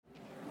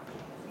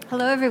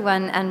Hello,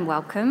 everyone, and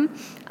welcome.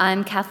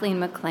 I'm Kathleen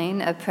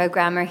McLean, a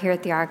programmer here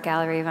at the Art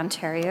Gallery of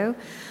Ontario.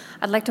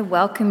 I'd like to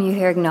welcome you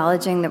here,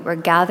 acknowledging that we're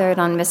gathered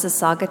on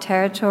Mississauga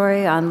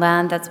territory, on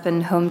land that's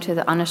been home to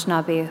the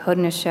Anishinaabe,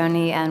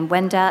 Haudenosaunee, and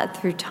Wendat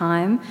through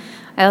time.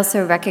 I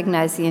also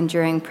recognize the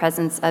enduring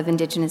presence of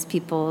Indigenous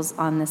peoples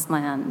on this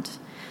land.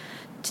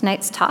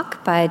 Tonight's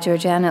talk by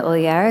Georgiana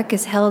Uliarek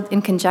is held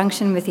in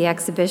conjunction with the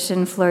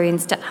exhibition Florian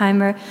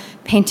Stettheimer,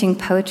 Painting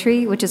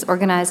Poetry, which is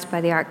organized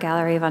by the Art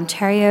Gallery of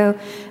Ontario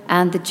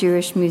and the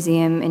Jewish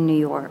Museum in New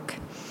York.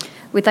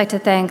 We'd like to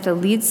thank the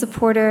lead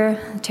supporter,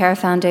 the Terra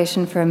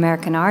Foundation for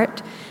American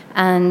Art,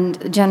 and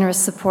the generous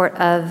support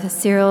of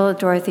Cyril,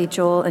 Dorothy,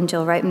 Joel, and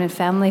Jill Reitman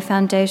Family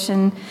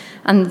Foundation,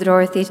 and the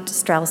Dorothy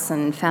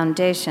Strelson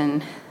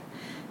Foundation.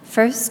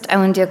 First, I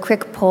want to do a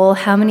quick poll.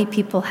 How many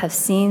people have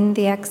seen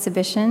the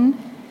exhibition?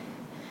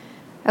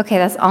 Okay,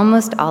 that's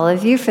almost all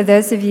of you. For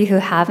those of you who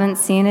haven't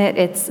seen it,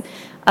 it's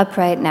up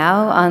right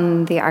now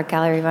on the Art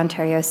Gallery of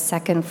Ontario's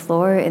second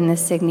floor in the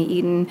Signe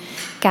Eaton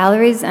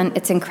Galleries, and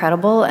it's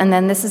incredible. And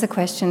then this is a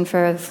question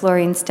for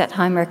Florian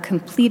Stettheimer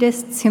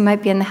completists who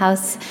might be in the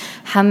house.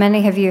 How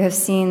many of you have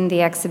seen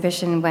the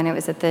exhibition when it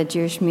was at the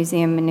Jewish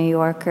Museum in New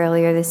York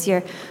earlier this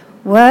year?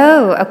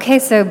 Whoa, okay,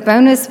 so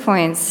bonus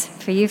points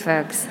for you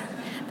folks.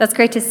 That's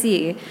great to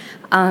see.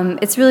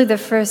 It's really the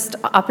first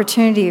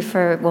opportunity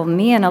for,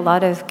 me and a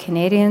lot of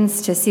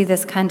Canadians to see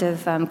this kind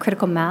of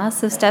critical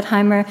mass of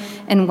Stettheimer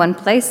in one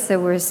place, so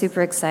we're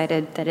super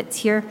excited that it's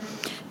here.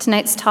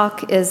 Tonight's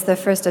talk is the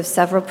first of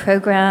several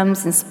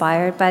programs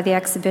inspired by the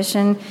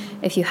exhibition.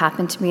 If you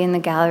happen to be in the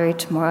gallery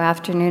tomorrow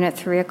afternoon at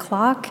 3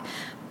 o'clock,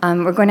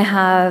 we're going to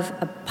have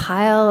a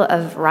pile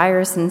of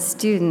Ryerson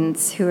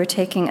students who are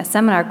taking a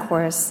seminar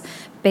course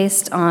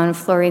based on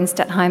Florian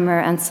Stettheimer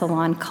and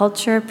salon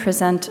culture,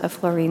 present a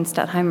Florian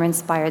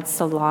Stettheimer-inspired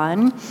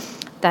salon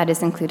that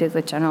is included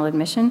with general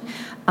admission.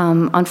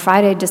 On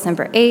Friday,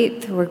 December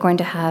 8th, we're going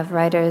to have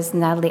writers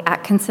Natalie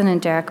Atkinson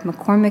and Derek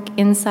McCormick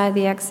inside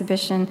the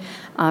exhibition,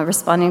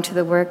 responding to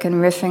the work and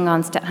riffing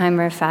on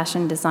Stettheimer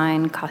fashion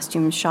design,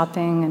 costume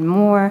shopping, and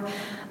more.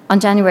 On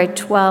January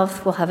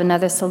 12th, we'll have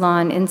another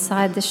salon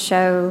inside the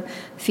show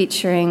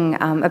featuring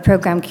a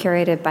program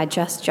curated by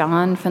Just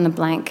John from the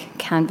Blank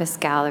Canvas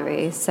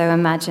Gallery. So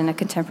imagine a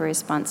contemporary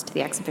response to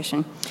the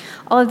exhibition.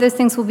 All of those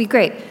things will be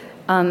great.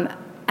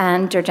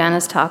 And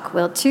Georgiana's talk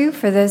will too.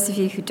 For those of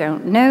you who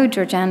don't know,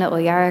 Georgiana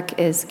Uliarek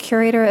is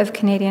curator of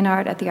Canadian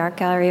art at the Art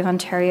Gallery of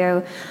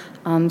Ontario.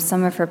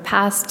 Some of her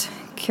past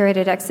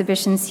curated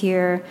exhibitions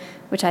here,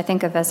 which I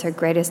think of as her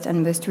greatest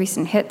and most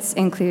recent hits,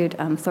 include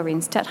Florian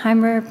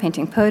Stettheimer,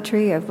 Painting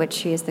Poetry, of which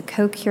she is the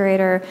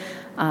co-curator,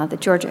 the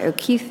Georgia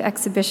O'Keeffe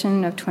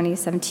exhibition of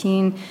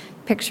 2017,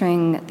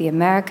 picturing the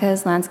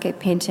Americas, landscape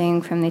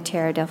painting from the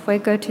Tierra del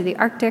Fuego to the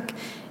Arctic,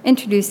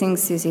 introducing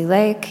Susie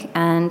Lake,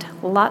 and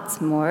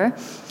lots more.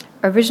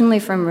 Originally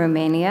from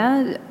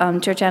Romania,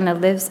 Georgiana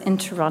lives in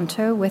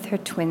Toronto with her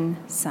twin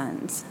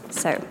sons.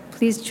 So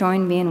please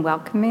join me in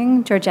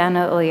welcoming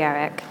Georgiana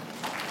Uliarek.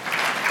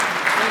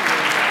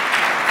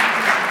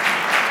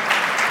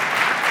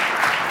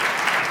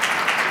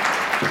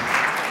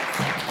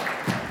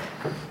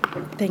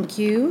 Thank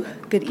you.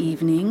 Good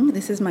evening.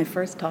 This is my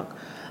first talk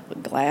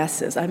with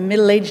glasses. I'm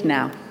middle-aged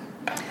now.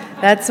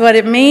 That's what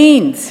it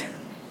means.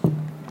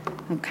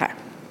 Okay.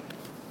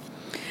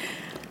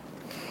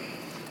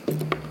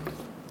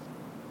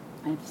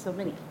 I have so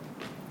many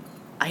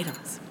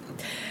items.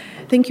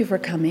 Thank you for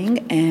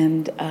coming,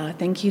 and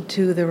thank you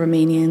to the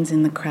Romanians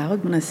in the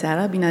crowd. Bună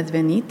seara, bine ați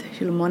venit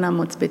și lumina în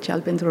mod special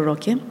pentru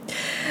roche.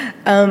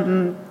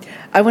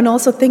 I want to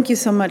also thank you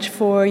so much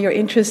for your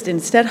interest in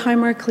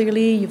Stettheimer.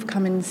 Clearly, you've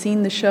come and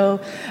seen the show.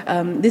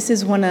 This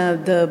is one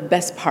of the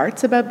best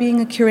parts about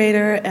being a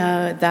curator,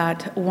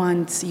 that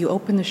once you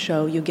open the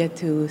show, you get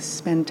to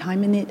spend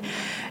time in it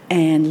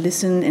and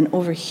listen and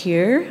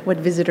overhear what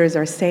visitors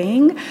are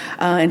saying,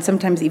 and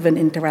sometimes even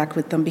interact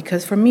with them,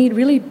 because for me, it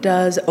really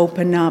does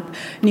open up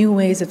new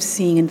ways of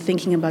seeing and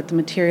thinking about the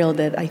material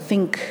that I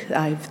think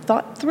I've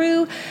thought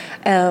through,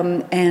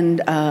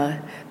 and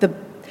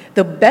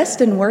the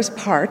best and worst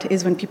part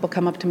is when people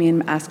come up to me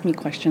and ask me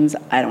questions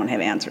I don't have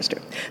answers to.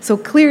 So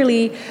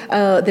clearly,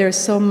 there's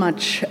so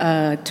much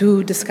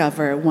to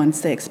discover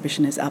once the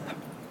exhibition is up.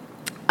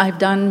 I've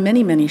done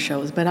many, many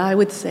shows, but I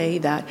would say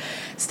that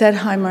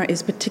Stettheimer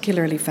is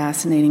particularly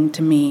fascinating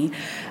to me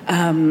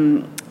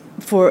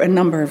for a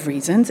number of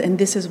reasons, and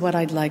this is what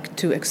I'd like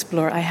to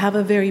explore. I have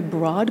a very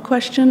broad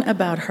question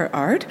about her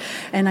art,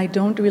 and I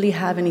don't really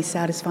have any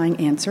satisfying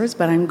answers,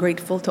 but I'm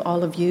grateful to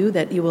all of you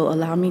that you will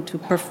allow me to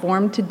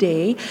perform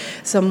today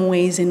some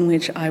ways in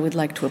which I would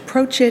like to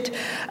approach it,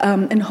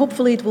 and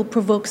hopefully it will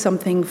provoke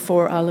something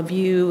for all of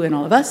you and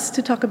all of us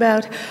to talk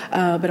about,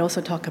 but also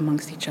talk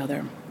amongst each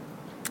other.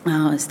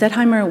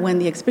 Stettheimer, when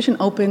the exhibition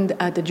opened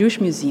at the Jewish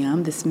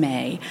Museum this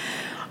May,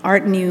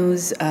 Art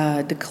News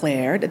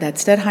declared that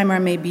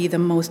Stettheimer may be the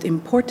most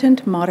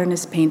important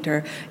modernist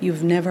painter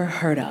you've never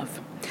heard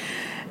of.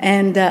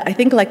 And I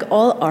think, like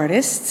all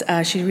artists,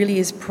 she really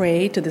is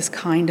prey to this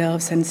kind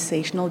of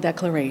sensational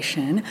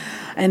declaration.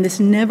 And this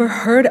never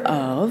heard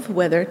of,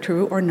 whether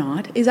true or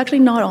not, is actually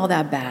not all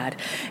that bad.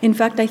 In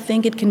fact, I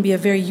think it can be a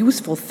very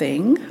useful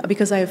thing,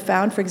 because I have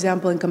found, for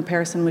example, in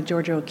comparison with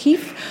Georgia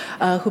O'Keeffe,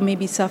 who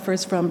maybe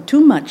suffers from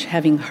too much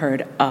having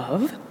heard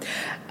of,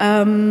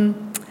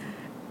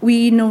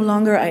 we no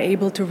longer are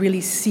able to really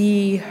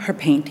see her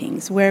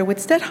paintings, where with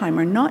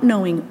Stettheimer, not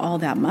knowing all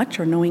that much,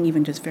 or knowing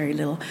even just very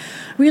little,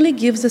 really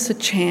gives us a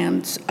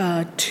chance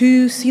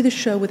to see the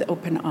show with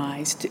open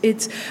eyes.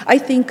 It's, I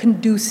think,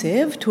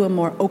 conducive to a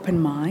more open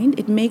mind.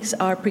 It makes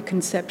our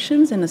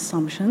preconceptions and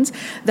assumptions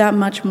that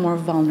much more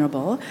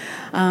vulnerable,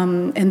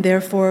 and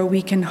therefore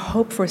we can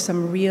hope for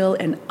some real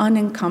and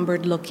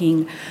unencumbered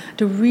looking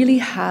to really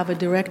have a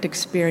direct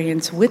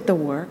experience with the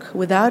work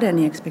without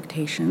any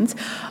expectations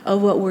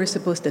of what we're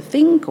supposed to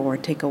think or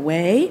take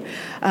away.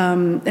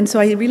 And so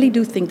I really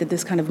do think that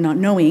this kind of not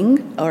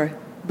knowing or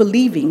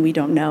believing we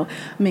don't know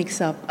makes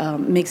us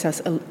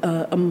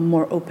a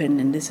more open,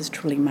 and this is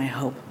truly my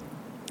hope.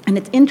 And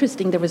it's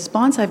interesting, the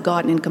response I've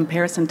gotten in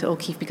comparison to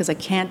O'Keeffe, because I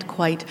can't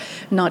quite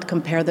not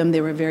compare them.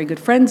 They were very good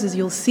friends, as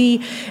you'll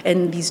see,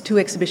 and these two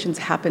exhibitions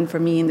happened for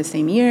me in the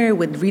same year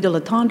with Rita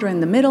Letendre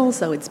in the middle,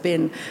 so it's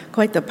been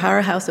quite the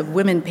powerhouse of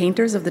women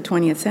painters of the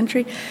 20th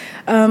century.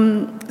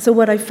 So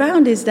what I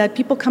found is that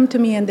people come to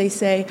me and they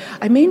say,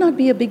 I may not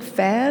be a big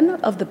fan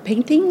of the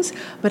paintings,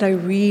 but I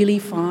really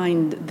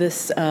find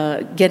this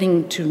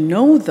getting to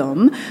know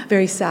them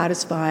very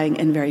satisfying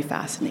and very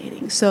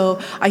fascinating. So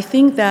I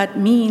think that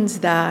means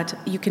that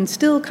you can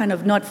still kind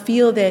of not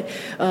feel that,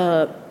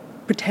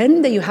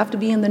 pretend that you have to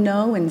be in the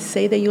know and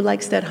say that you like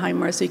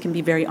Stettheimer, so you can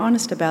be very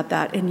honest about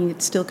that, and you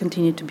still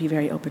continue to be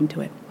very open to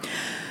it.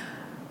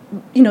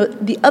 You know,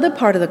 the other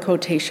part of the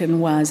quotation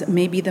was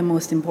maybe the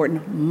most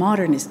important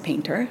modernist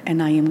painter,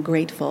 and I am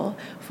grateful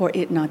for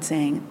it not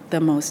saying the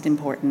most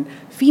important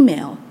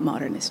female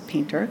modernist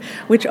painter,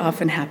 which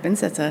often happens.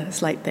 That's a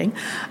slight thing.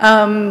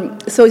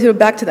 So you're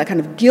back to that kind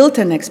of guilt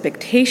and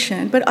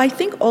expectation, but I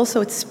think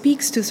also it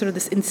speaks to sort of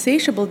this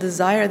insatiable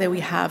desire that we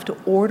have to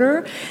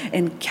order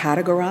and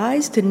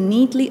categorize, to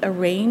neatly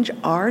arrange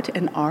art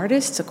and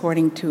artists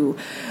according to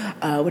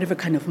whatever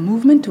kind of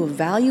movement, to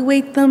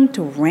evaluate them,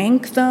 to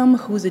rank them,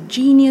 who's a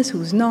genius,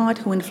 who's not,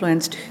 who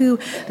influenced who,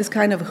 this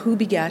kind of who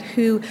begat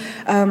who.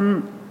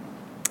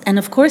 And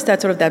of course,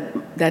 that sort of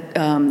that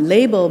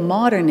label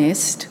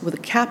modernist with a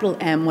capital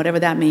M, whatever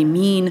that may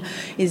mean,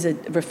 is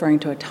referring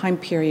to a time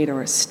period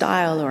or a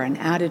style or an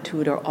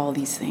attitude or all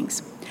these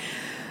things.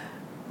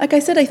 Like I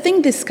said, I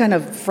think this kind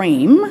of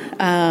frame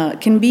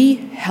can be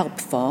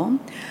helpful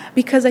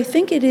because I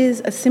think it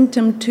is a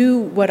symptom to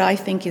what I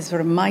think is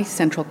sort of my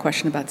central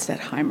question about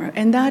Stettheimer,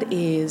 and that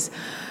is,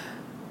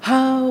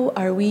 how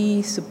are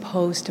we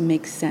supposed to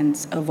make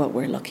sense of what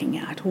we're looking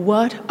at?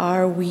 What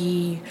are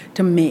we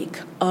to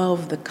make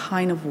of the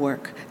kind of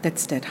work that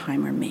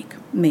Stettheimer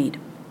made?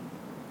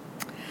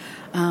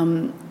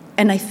 And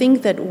I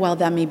think that while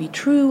that may be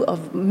true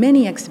of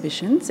many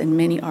exhibitions and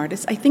many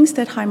artists, I think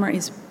Stettheimer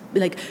is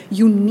like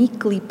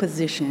uniquely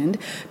positioned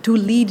to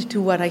lead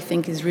to what I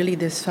think is really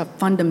this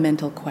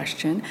fundamental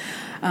question.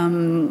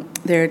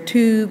 There are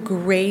two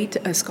great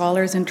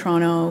scholars in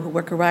Toronto who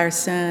work at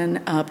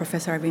Ryerson,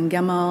 Professor Arvind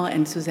Gemmell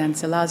and Suzanne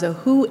Salazzo,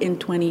 who in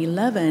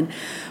 2011,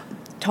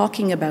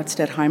 talking about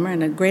Stettheimer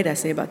in a great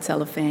essay about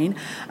cellophane,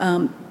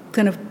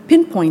 kind of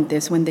pinpoint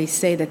this when they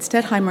say that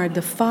Stettheimer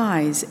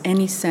defies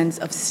any sense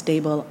of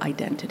stable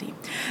identity.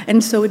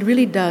 And so it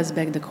really does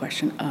beg the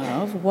question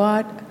of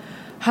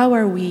how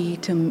are we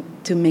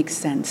to make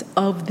sense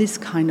of this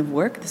kind of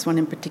work, this one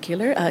in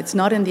particular? It's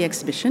not in the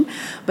exhibition,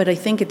 but I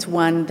think it's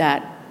one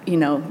that, you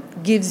know,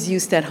 gives you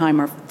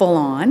Stettheimer full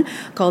on,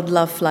 called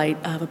Love Flight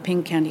of a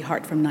Pink Candy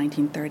Heart from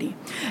 1930.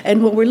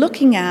 And what we're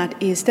looking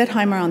at is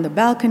Stettheimer on the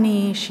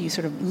balcony. She's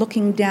sort of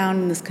looking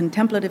down in this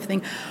contemplative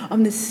thing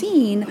on the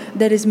scene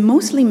that is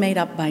mostly made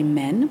up by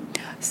men.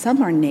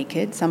 Some are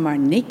naked, some are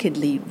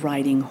nakedly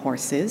riding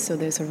horses. So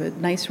there's sort of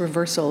a nice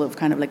reversal of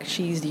kind of like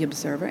she's the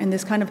observer. And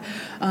this kind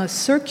of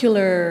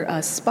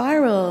circular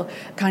spiral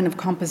kind of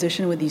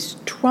composition with these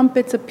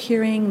trumpets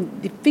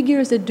appearing. The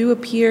figures that do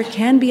appear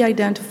can be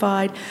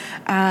identified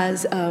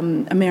as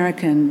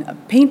American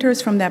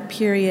painters from that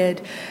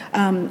period.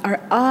 Our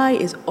eye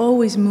is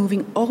always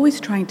moving, always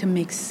trying to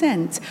make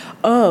sense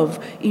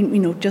of, you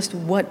know, just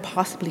what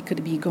possibly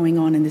could be going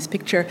on in this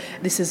picture.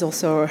 This is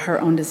also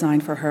her own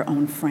design for her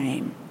own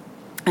frame.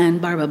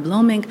 And Barbara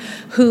Blomink,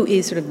 who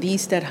is sort of the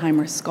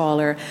Stettheimer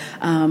scholar,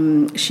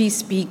 she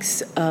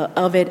speaks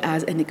of it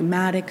as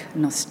enigmatic,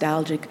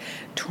 nostalgic,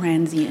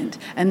 transient.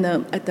 And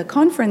at the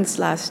conference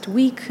last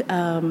week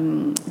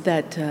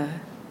that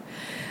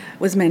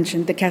was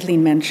mentioned, that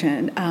Kathleen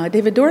mentioned,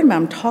 David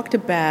Dornbaum talked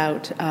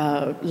about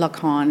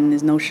Lacan,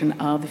 his notion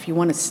of if you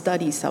want to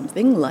study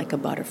something like a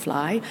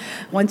butterfly,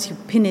 once you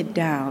pin it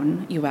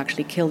down, you've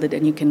actually killed it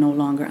and you can no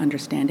longer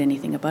understand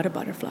anything about a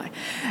butterfly.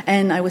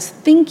 And I was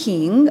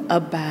thinking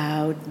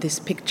about this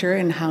picture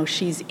and how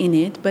she's in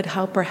it, but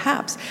how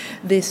perhaps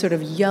this sort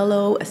of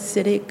yellow,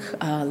 acidic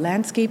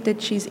landscape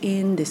that she's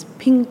in, this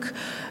pink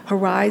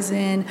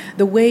horizon,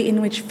 the way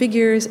in which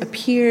figures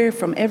appear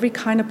from every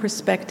kind of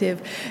perspective,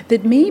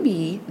 that maybe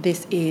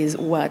this is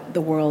what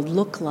the world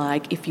looked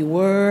like if you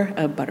were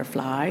a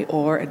butterfly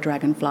or a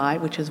dragonfly,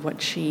 which is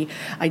what she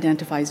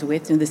identifies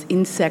with, this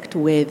insect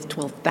with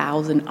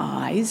 12,000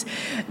 eyes,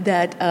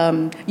 that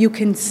you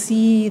can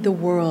see the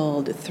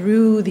world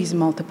through these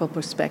multiple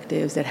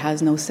perspectives that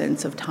has no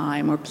sense of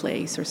time or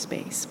place or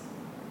space.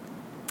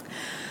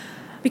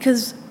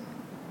 Because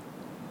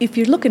if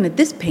you're looking at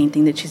this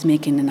painting that she's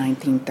making in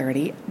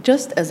 1930,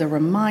 just as a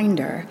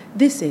reminder,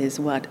 this is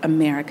what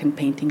American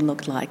painting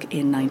looked like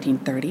in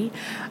 1930.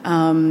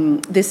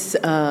 And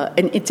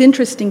it's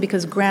interesting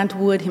because Grant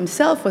Wood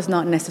himself was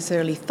not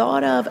necessarily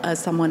thought of as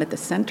someone at the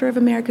center of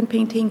American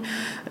painting,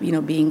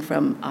 being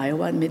from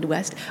Iowa and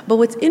Midwest. But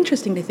what's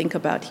interesting to think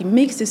about, he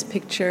makes this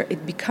picture,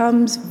 it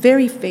becomes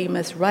very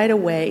famous right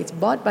away. It's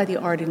bought by the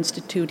Art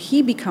Institute.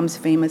 He becomes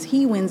famous.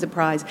 He wins a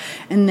prize,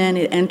 and then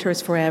it enters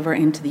forever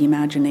into the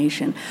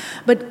imagination.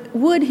 But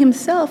Wood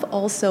himself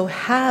also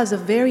has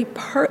very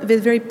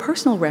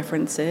personal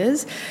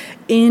references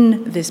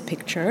in this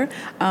picture.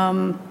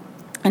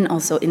 And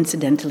also,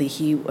 incidentally,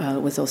 he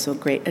was also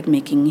great at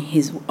making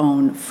his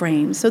own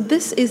frames. So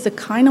this is the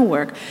kind of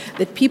work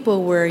that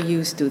people were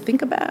used to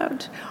think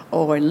about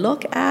or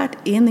look at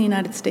in the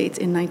United States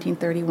in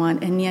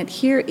 1931. And yet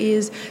here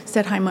is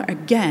Stettheimer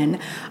again.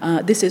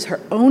 This is her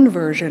own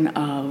version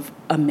of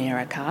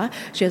America.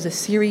 She has a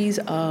series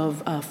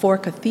of 4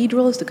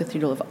 cathedrals, the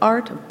Cathedral of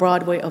Art, of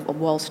Broadway, of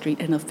Wall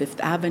Street, and of Fifth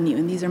Avenue.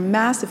 And these are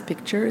massive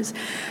pictures.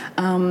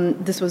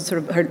 This was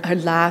sort of her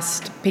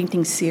last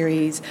painting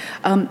series,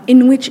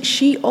 in which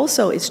she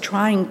also is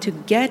trying to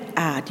get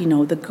at,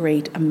 the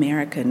great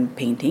American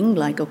painting,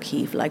 like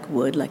O'Keeffe, like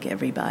Wood, like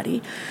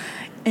everybody.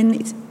 And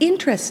it's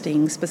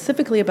interesting,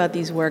 specifically about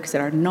these works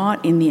that are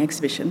not in the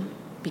exhibition,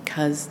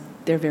 because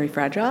they're very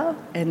fragile,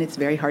 and it's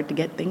very hard to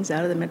get things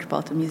out of the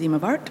Metropolitan Museum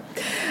of Art.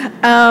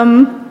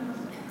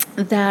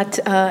 That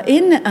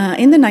in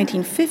the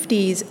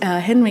 1950s,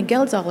 Henry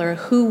Geldzahler,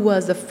 who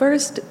was the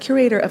first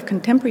curator of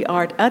contemporary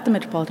art at the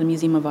Metropolitan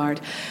Museum of Art,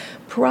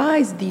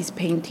 prized these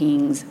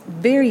paintings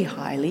very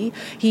highly.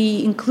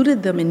 He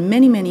included them in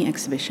many, many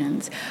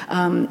exhibitions.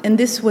 And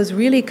this was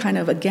really kind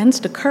of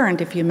against the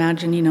current, if you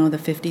imagine, the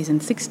 50s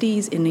and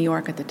 60s in New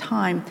York at the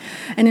time.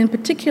 And in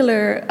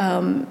particular,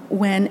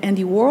 when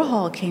Andy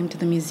Warhol came to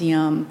the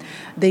museum,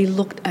 they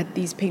looked at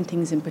these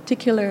paintings in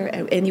particular.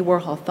 Andy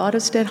Warhol thought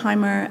of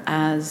Stettheimer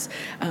as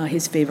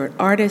his favorite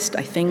artist.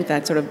 I think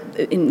that sort of,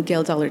 in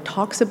Geldzahler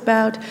talks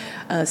about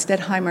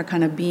Stettheimer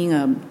kind of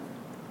being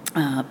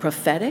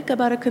prophetic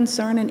about a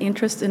concern and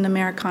interest in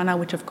Americana,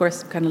 which of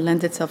course kind of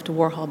lends itself to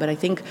Warhol, but I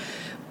think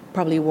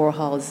probably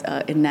Warhol's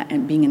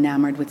being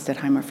enamored with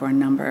Stettheimer for a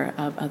number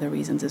of other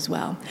reasons as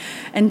well.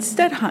 And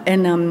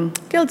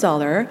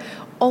Geldzahler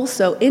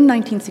also, in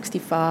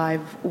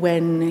 1965,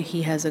 when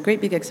he has a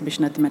great big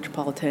exhibition at the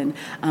Metropolitan,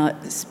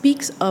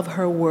 speaks of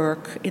her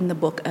work in the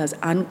book as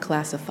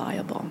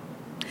unclassifiable.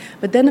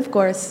 But then, of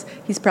course,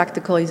 he's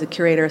practical, he's a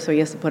curator, so he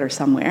has to put her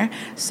somewhere.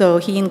 So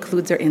he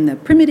includes her in the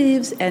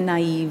primitives and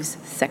naives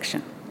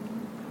section.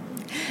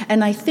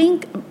 And I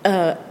think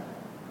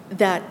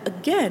that,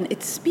 again,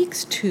 it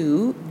speaks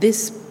to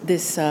this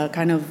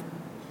kind of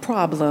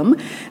problem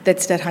that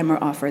Stettheimer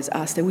offers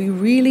us, that we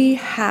really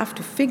have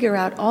to figure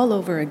out all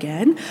over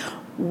again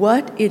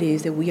what it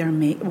is that we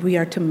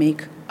are to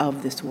make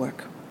of this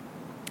work.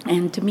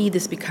 And to me,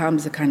 this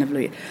becomes a kind of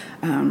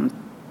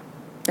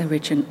a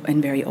rich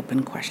and very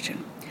open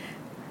question.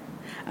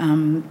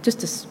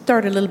 Just to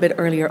start a little bit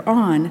earlier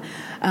on,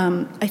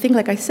 I think,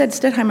 like I said,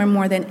 Stettheimer,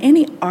 more than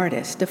any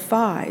artist,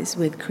 defies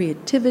with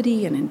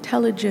creativity and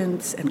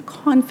intelligence and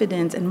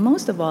confidence, and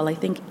most of all, I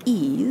think,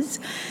 ease,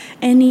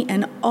 any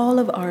and all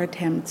of our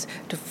attempts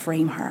to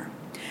frame her.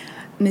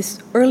 In this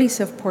early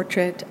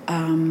self-portrait,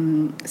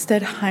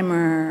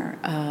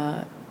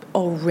 Stettheimer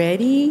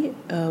already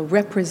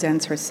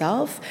represents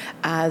herself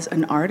as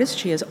an artist.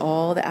 She has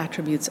all the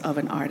attributes of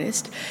an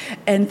artist.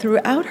 And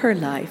throughout her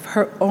life,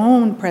 her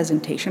own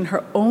presentation,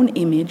 her own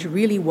image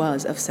really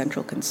was of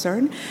central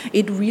concern.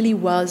 It really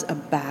was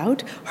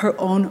about her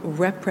own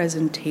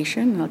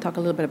representation, and I'll talk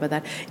a little bit about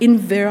that, in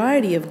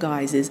variety of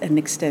guises and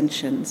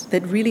extensions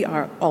that really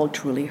are all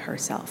truly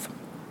herself.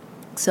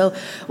 So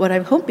what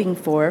I'm hoping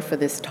for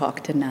this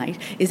talk tonight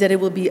is that it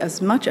will be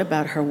as much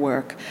about her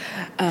work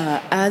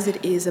as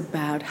it is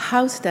about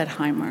how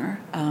Stettheimer,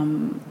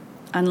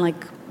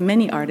 unlike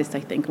many artists, I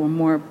think, or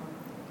more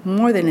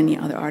than any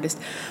other artist,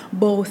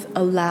 both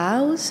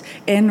allows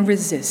and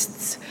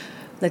resists,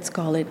 let's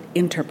call it,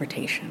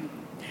 interpretation.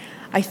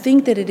 I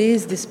think that it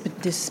is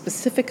this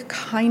specific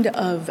kind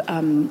of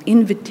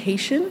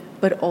invitation,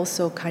 but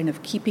also kind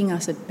of keeping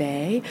us at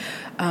bay,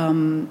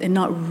 and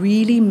not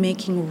really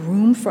making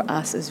room for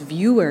us as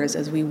viewers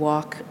as we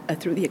walk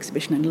through the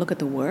exhibition and look at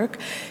the work,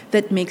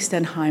 that makes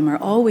Stettheimer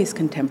always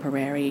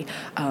contemporary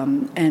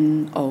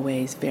and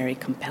always very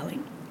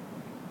compelling.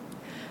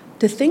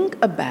 To think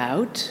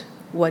about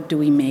what do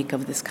we make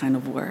of this kind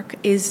of work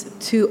is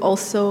to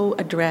also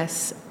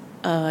address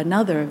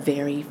another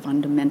very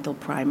fundamental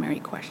primary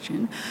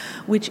question,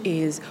 which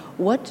is,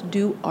 what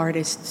do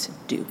artists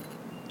do?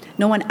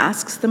 No one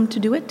asks them to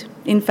do it.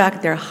 In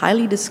fact, they're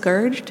highly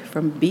discouraged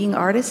from being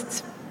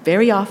artists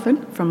very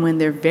often, from when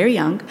they're very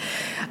young.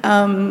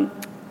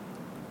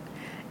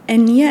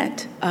 And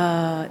yet,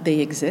 they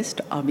exist,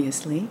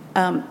 obviously.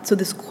 So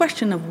this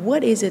question of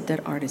what is it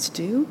that artists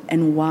do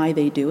and why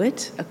they do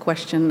it, a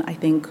question, I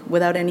think,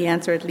 without any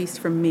answer, at least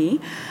from me,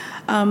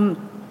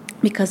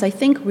 because I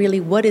think really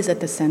what is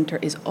at the center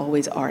is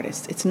always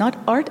artists. It's not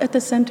art at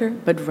the center,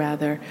 but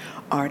rather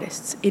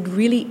artists. It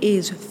really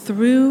is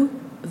through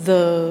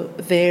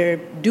their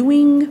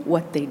doing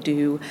what they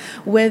do,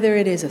 whether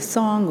it is a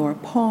song or a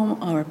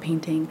poem or a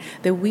painting,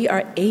 that we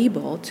are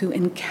able to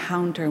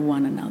encounter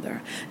one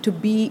another, to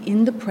be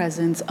in the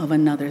presence of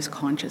another's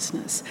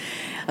consciousness.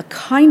 A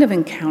kind of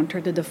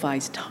encounter that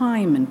defies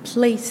time and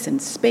place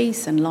and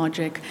space and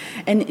logic,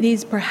 and it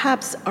is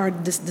perhaps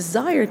this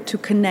desire to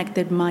connect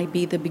that might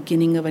be the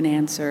beginning of an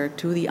answer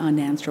to the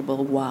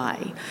unanswerable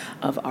why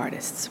of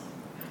artists.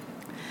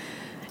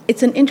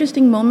 It's an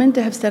interesting moment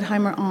to have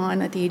Stettheimer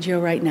on at the AGO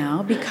right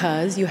now,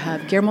 because you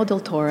have Guillermo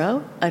del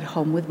Toro at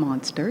home with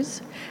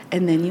monsters,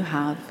 and then you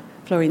have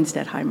Florine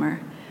Stettheimer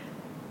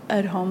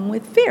at home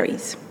with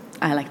fairies,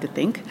 I like to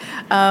think.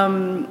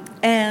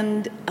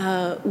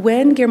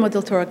 When Guillermo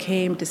del Toro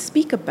came to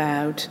speak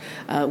about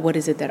what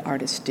is it that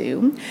artists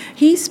do,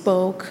 he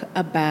spoke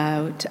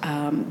about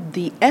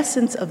the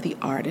essence of the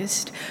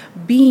artist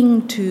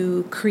being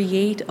to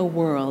create a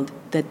world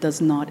that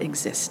does not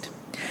exist.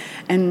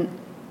 And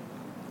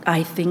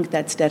I think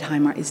that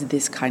Stettheimer is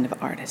this kind of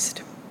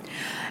artist.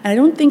 And I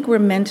don't think we're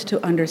meant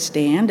to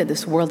understand that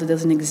this world that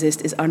doesn't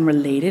exist is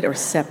unrelated or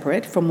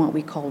separate from what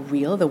we call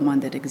real, the one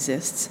that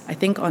exists. I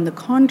think, on the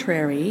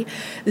contrary,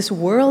 this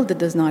world that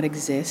does not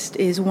exist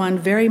is one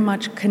very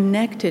much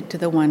connected to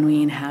the one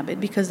we inhabit,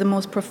 because the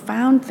most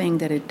profound thing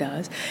that it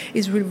does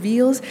is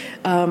reveals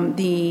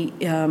the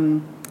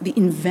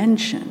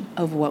invention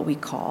of what we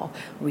call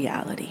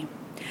reality.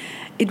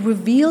 It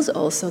reveals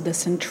also the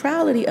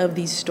centrality of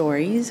these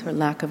stories, for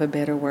lack of a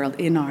better word,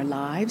 in our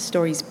lives,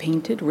 stories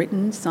painted,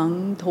 written,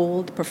 sung,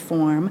 told,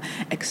 performed,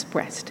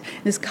 expressed.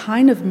 This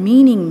kind of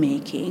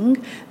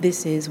meaning-making,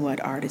 this is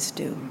what artists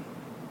do.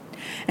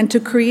 And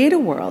to create a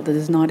world that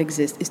does not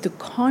exist is to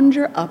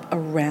conjure up a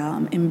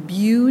realm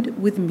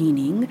imbued with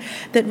meaning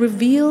that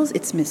reveals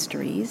its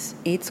mysteries,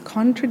 its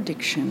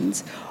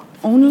contradictions,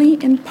 only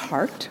in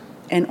part,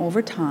 and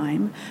over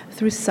time,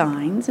 through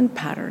signs and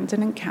patterns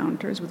and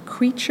encounters with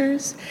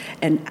creatures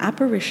and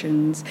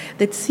apparitions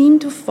that seem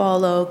to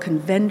follow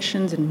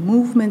conventions and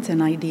movements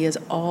and ideas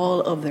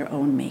all of their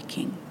own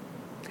making.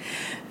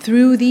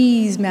 Through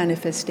these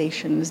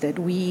manifestations that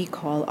we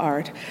call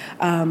art,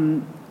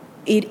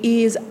 it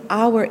is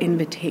our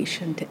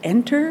invitation to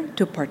enter,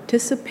 to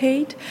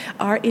participate,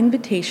 our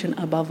invitation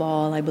above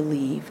all, I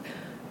believe,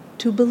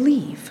 to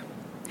believe.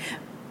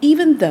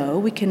 Even though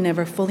we can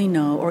never fully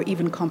know or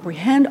even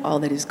comprehend all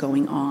that is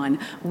going on,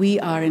 we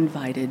are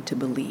invited to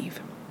believe.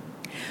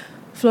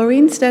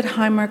 Florine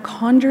Stettheimer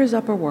conjures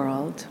up a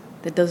world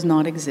that does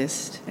not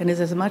exist, and is,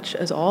 as much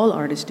as all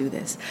artists do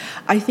this,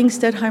 I think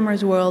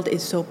Stettheimer's world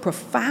is so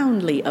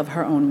profoundly of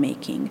her own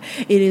making.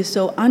 It is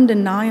so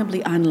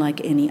undeniably unlike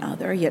any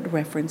other, yet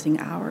referencing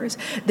ours,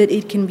 that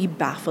it can be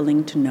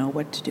baffling to know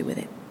what to do with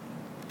it.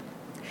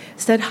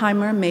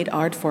 Stettheimer made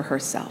art for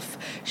herself.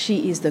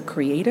 She is the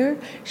creator,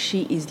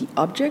 she is the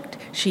object,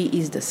 she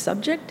is the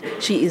subject,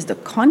 she is the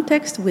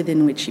context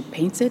within which she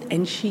paints it,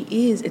 and she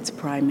is its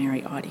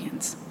primary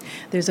audience.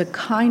 There's a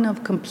kind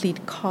of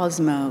complete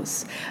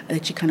cosmos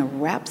that she kind of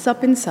wraps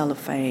up in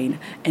cellophane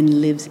and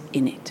lives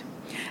in it.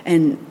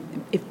 And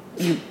if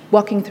you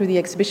walking through the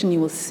exhibition, you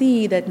will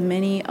see that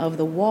many of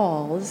the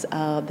walls,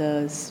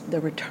 the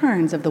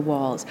returns of the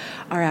walls,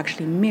 are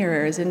actually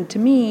mirrors. And to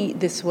me,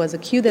 this was a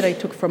cue that I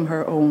took from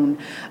her own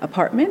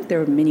apartment. There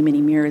were many,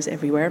 many mirrors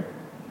everywhere.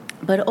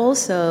 But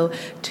also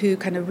to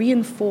kind of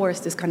reinforce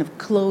this kind of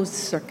closed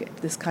circuit,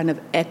 this kind of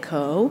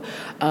echo,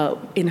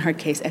 in her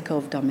case, echo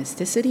of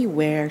domesticity,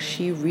 where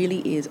she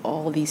really is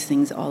all these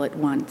things all at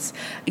once,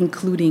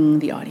 including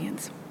the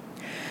audience.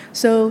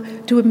 So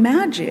to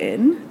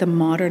imagine the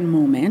modern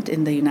moment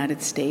in the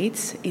United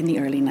States in the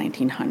early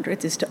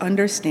 1900s is to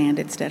understand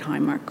that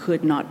Stettheimer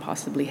could not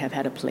possibly have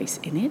had a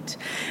place in it,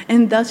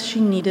 and thus she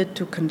needed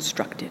to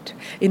construct it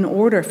in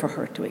order for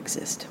her to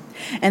exist.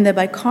 And that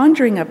by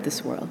conjuring up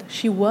this world,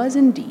 she was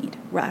indeed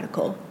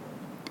radical,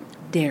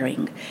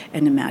 daring,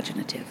 and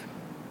imaginative.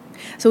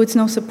 So it's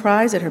no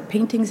surprise that her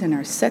paintings and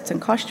her sets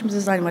and costumes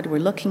design, what we're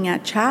looking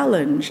at,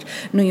 challenged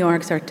New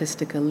York's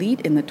artistic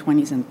elite in the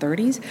 20s and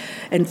 30s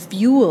and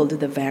fueled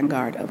the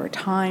vanguard of her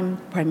time,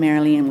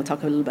 primarily, and we'll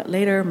talk a little bit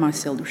later,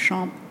 Marcel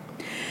Duchamp.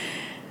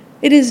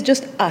 It is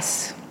just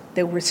us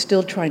that we're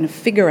still trying to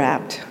figure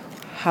out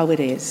how it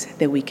is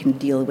that we can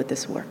deal with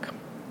this work.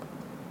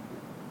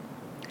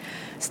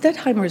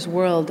 Stettheimer's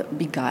world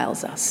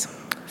beguiles us.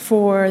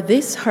 For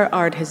this, her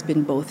art has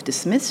been both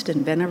dismissed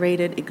and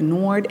venerated,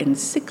 ignored, and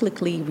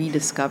cyclically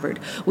rediscovered.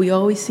 We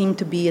always seem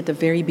to be at the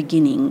very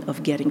beginning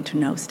of getting to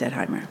know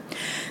Stettheimer.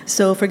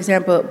 So, for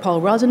example,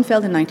 Paul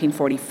Rosenfeld in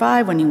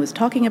 1945, when he was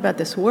talking about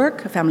this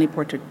work, Family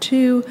Portrait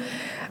 2,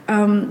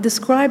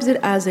 describes it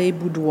as a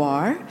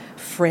boudoir,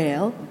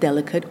 frail,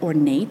 delicate,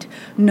 ornate,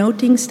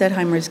 noting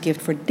Stettheimer's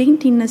gift for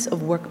daintiness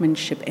of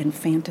workmanship and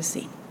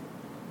fantasy.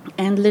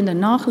 And Linda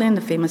Nochlin,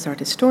 the famous art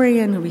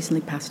historian who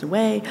recently passed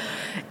away,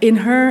 in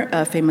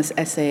her famous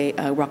essay,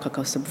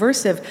 Rococo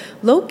Subversive,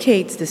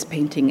 locates this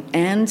painting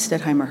and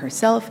Stettheimer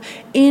herself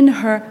in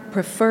her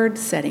preferred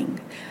setting.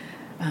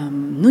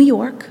 New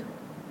York,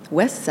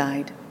 West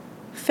Side,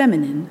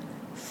 feminine,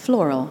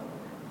 floral,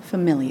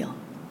 familial.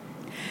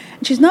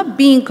 And she's not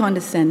being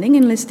condescending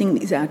in listing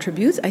these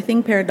attributes. I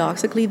think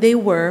paradoxically they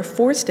were,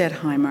 for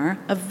Stettheimer,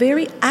 a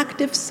very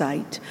active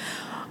site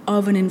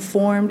of an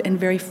informed and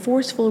very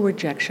forceful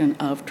rejection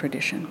of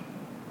tradition.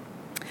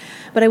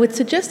 But I would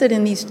suggest that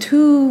in these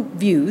two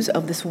views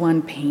of this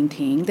one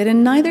painting, that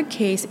in neither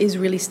case is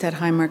really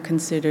Stettheimer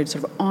considered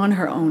sort of on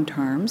her own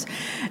terms,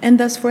 and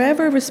thus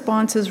forever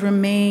responses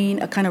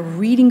remain a kind of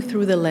reading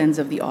through the lens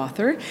of the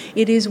author.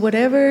 It is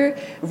whatever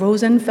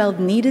Rosenfeld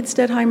needed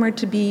Stettheimer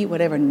to be,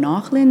 whatever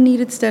Nochlin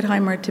needed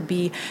Stettheimer to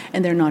be,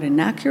 and they're not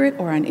inaccurate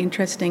or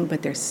uninteresting,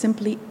 but they're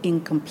simply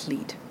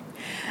incomplete.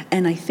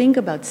 And I think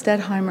about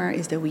Stettheimer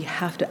is that we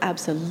have to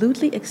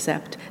absolutely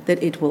accept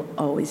that it will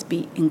always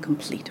be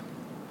incomplete.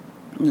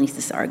 At least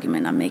this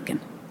argument I'm making.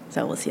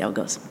 So we'll see how it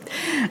goes.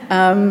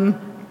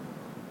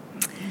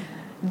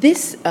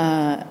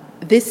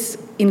 This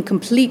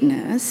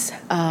incompleteness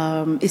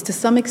is to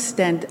some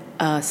extent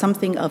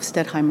something of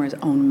Stettheimer's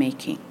own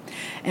making.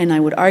 And I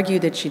would argue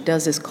that she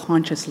does this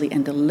consciously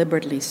and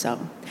deliberately so.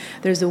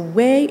 There's a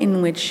way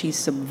in which she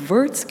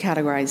subverts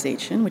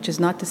categorization, which is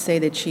not to say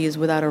that she is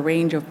without a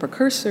range of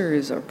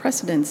precursors or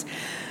precedents.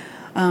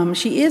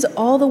 She is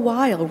all the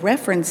while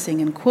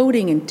referencing and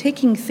quoting and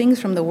taking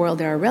things from the world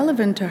that are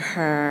relevant to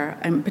her,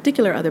 in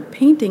particular other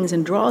paintings,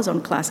 and draws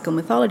on classical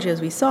mythology,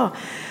 as we saw.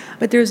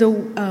 But there's a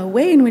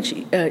way in which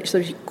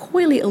she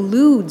coyly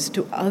alludes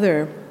to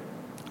other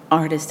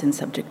artists and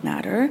subject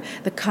matter,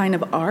 the kind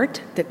of art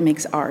that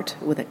makes art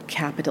with a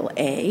capital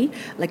A,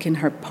 like in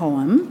her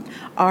poem.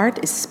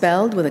 Art is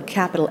spelled with a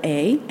capital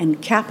A,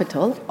 and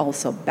capital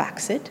also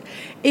backs it.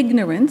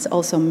 Ignorance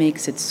also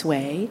makes it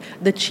sway.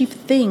 The chief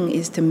thing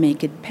is to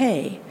make it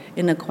pay,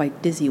 in a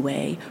quite dizzy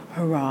way.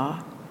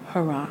 Hurrah,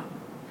 hurrah.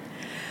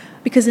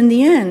 Because in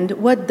the end,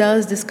 what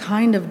does this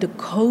kind of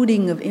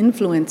decoding of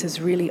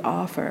influences really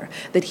offer?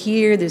 That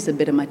here there's a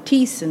bit of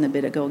Matisse and a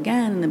bit of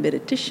Gauguin and a bit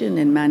of Titian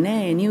and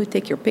Manet, and you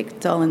take your pick,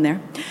 it's all in there.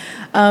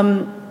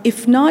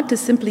 If not to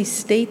simply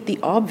state the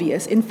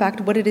obvious, in fact,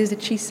 what it is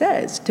that she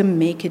says, to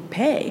make it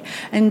pay.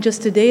 And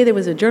just today there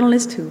was a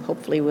journalist who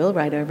hopefully will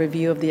write a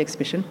review of the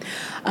exhibition,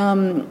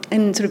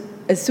 and sort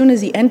of as soon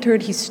as he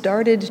entered, he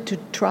started to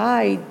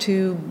try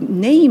to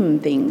name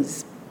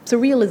things.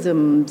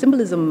 Surrealism,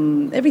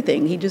 symbolism,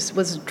 everything. He just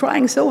was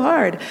trying so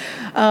hard.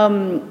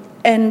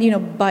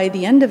 And, by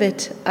the end of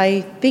it,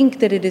 I think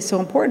that it is so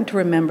important to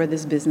remember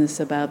this business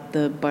about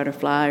the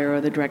butterfly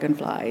or the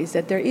dragonflies,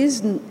 that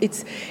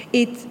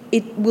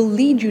it will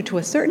lead you to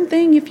a certain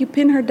thing if you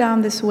pin her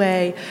down this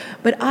way,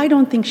 but I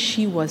don't think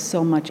she was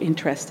so much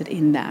interested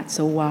in that,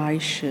 so why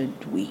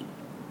should we?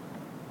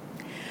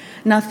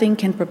 Nothing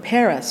can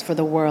prepare us for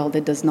the world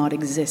that does not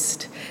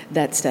exist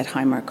that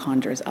Stettheimer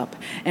conjures up.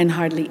 And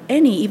hardly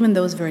any, even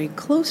those very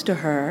close to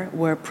her,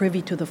 were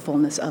privy to the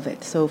fullness of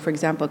it. So, for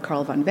example,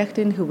 Karl van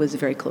Vechten, who was a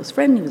very close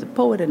friend, he was a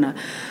poet and a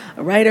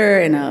writer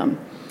and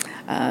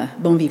a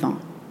bon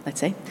vivant, let's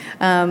say,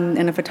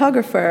 and a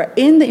photographer,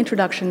 in the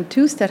introduction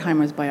to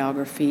Stettheimer's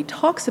biography,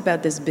 talks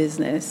about this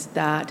business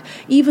that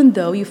even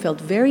though you felt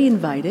very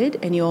invited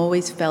and you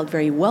always felt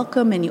very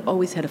welcome and you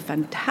always had a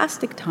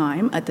fantastic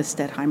time at the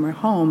Stettheimer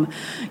home,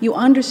 you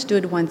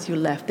understood once you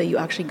left that you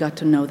actually got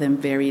to know them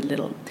very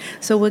little.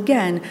 So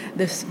again,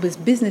 this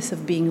business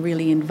of being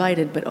really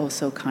invited but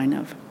also kind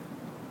of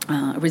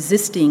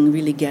resisting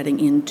really getting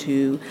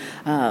into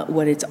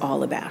what it's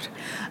all about.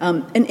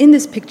 And in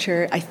this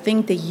picture, I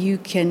think that you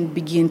can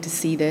begin to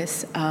see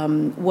this.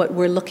 What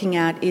we're looking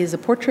at is a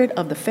portrait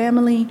of the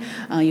family.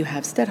 You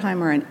have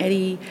Stettheimer and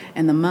Eddie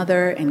and the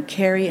mother and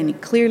Carrie,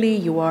 and clearly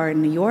you are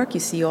in New York. You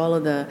see all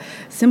of the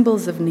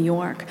symbols of New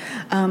York.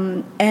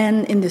 And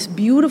in this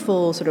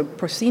beautiful sort of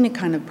proscenic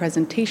kind of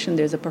presentation,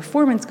 there's a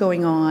performance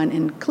going on,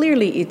 and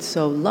clearly it's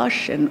so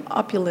lush and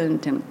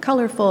opulent and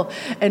colorful.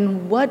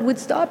 And what would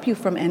stop you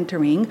from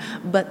entering,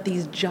 but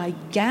these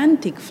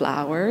gigantic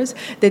flowers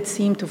that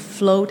seem to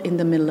float in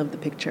the middle of the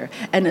picture.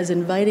 And as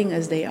inviting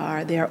as they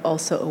are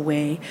also a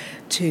way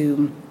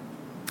to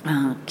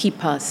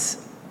keep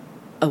us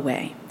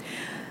away.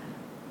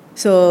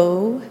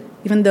 So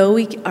even though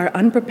we are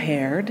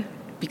unprepared,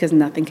 because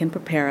nothing can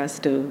prepare us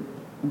to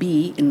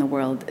be in the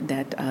world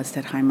that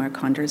Stettheimer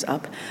conjures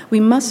up, we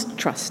must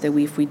trust that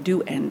if we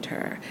do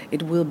enter,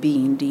 it will be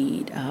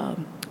indeed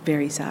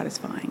very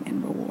satisfying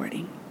and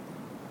rewarding.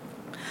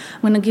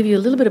 I'm going to give you a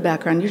little bit of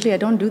background. Usually I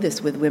don't do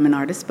this with women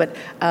artists, but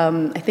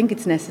I think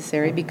it's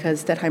necessary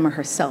because Stettheimer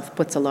herself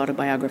puts a lot of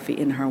biography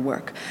in her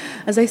work.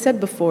 As I said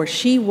before,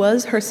 she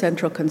was her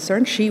central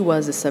concern. She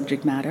was the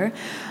subject matter.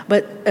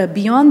 But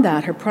beyond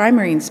that, her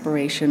primary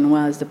inspiration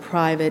was the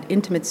private,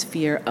 intimate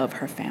sphere of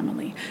her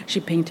family. She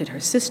painted her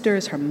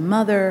sisters, her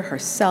mother,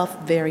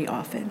 herself very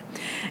often.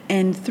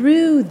 And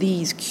through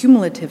these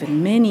cumulative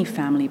and many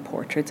family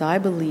portraits, I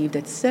believe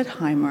that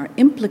Stettheimer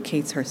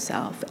implicates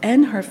herself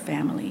and her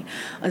family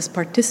as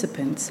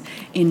participants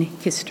in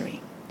history.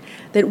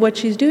 That what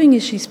she's doing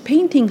is she's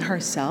painting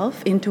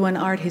herself into an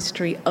art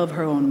history of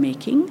her own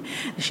making.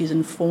 She's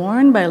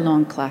informed by a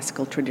long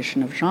classical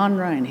tradition of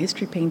genre and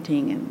history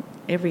painting and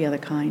every other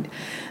kind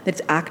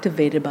that's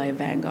activated by a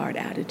vanguard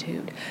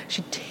attitude.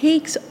 She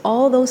takes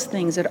all those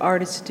things that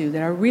artists do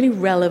that are really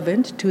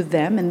relevant to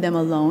them and them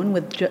alone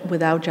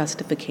without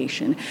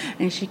justification,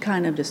 and she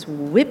kind of just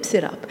whips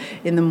it up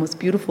in the most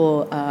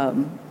beautiful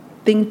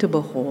thing to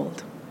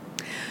behold.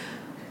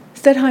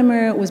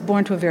 Stettheimer was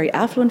born to a very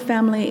affluent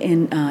family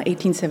in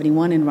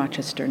 1871 in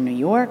Rochester, New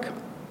York.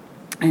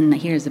 And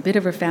here's a bit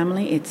of her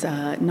family. It's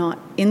not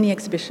in the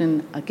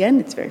exhibition.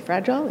 Again, it's very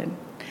fragile and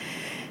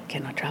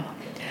cannot travel.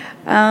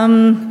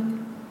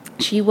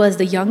 She was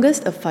the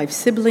youngest of 5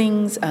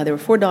 siblings. There were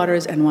 4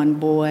 daughters and 1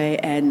 boy.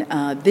 And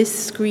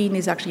this screen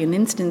is actually an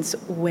instance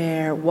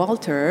where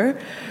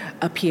Walter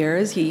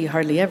appears. He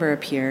hardly ever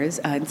appears,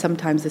 and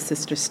sometimes the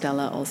sister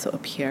Stella also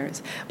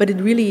appears. But it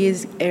really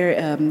is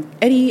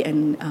Eddie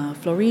and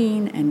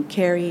Florine and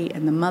Carrie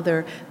and the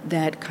mother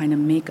that kind of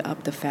make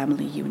up the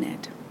family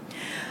unit.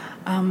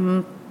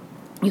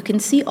 You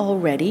can see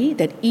already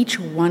that each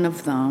one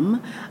of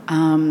them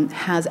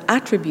has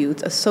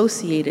attributes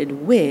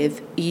associated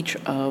with each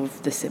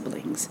of the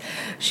siblings.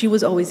 She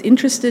was always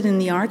interested in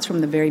the arts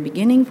from the very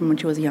beginning, from when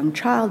she was a young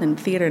child, in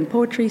theater and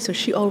poetry, so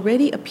she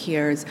already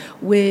appears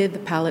with a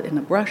palette and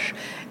a brush.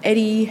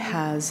 Eddie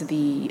has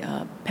the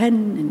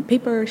pen and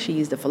paper.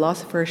 She's the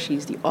philosopher.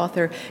 She's the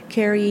author.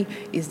 Carrie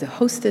is the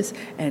hostess,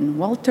 and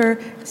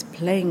Walter is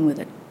playing with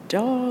a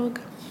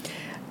dog.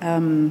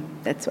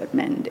 That's what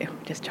men do.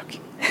 Just joking.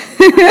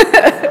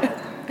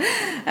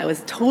 That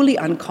was totally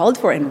uncalled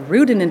for and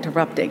rude and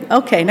interrupting.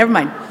 Okay, never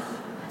mind.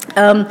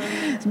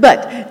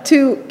 But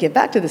to get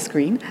back to the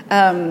screen,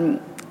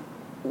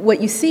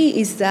 what you see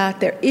is that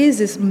there is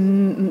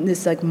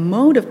this like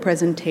mode of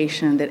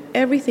presentation that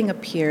everything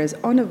appears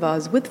on a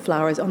vase with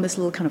flowers on this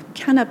little kind of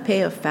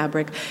canapé of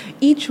fabric,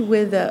 each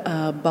with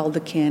a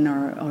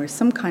baldachin or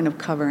some kind of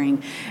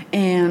covering,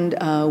 and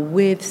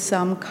with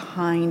some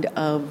kind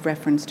of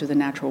reference to the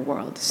natural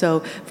world.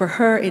 So for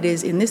her, it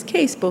is, in this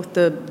case, both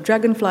the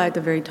dragonfly at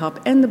the very top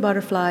and the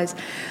butterflies.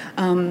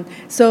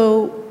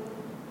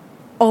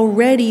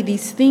 Already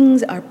these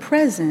things are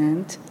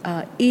present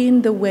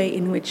in the way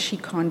in which she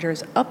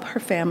conjures up her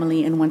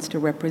family and wants to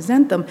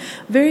represent them,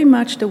 very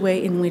much the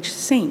way in which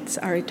saints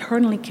are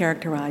eternally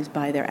characterized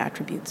by their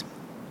attributes.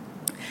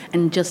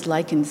 And just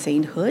like in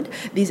sainthood,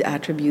 these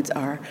attributes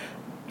are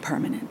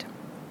permanent.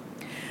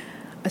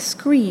 A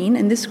screen,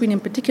 and this screen in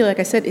particular, like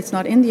I said, it's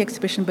not in the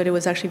exhibition, but it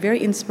was actually very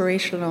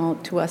inspirational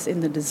to us in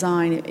the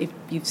design. If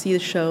you see the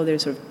show,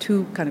 there's sort of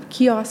 2 kind of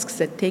kiosks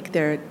that take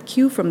their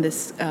cue from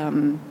this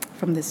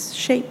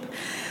shape.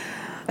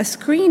 A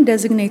screen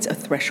designates a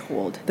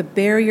threshold, the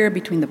barrier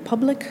between the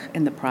public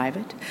and the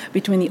private,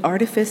 between the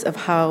artifice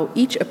of how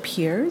each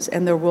appears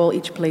and the role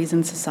each plays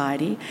in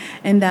society,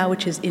 and that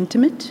which is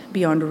intimate,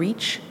 beyond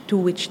reach, to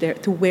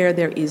where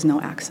there is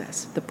no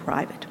access, the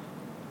private.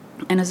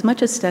 And as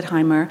much as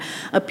Stettheimer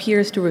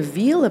appears to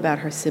reveal about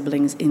her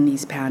siblings in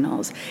these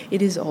panels, it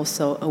is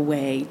also a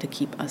way to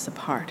keep us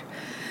apart.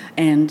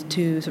 And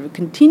to sort of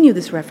continue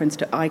this reference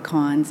to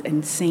icons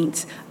and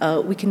saints,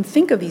 we can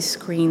think of these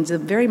screens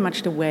as very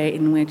much the way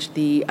in which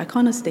the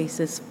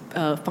iconostasis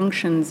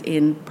functions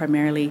in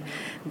primarily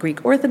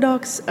Greek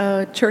Orthodox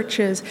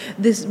churches,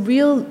 this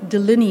real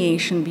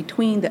delineation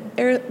between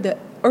the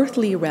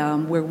earthly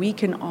realm where we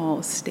can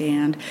all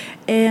stand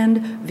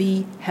and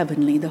the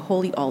heavenly, the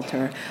holy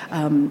altar,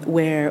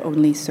 where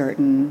only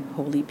certain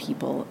holy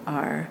people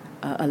are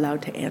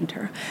allowed to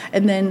enter.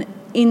 And then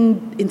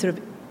in sort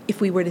of, if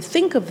we were to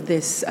think of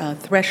this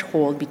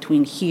threshold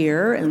between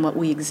here and what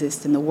we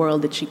exist in the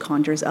world that she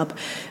conjures up,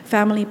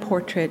 family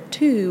portrait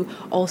too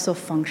also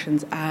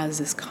functions as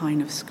this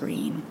kind of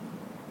screen.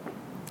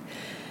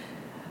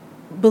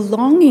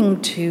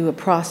 Belonging to a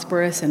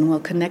prosperous and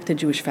well-connected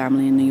Jewish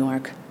family in New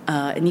York,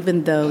 and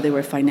even though they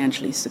were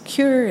financially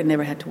secure and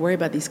never had to worry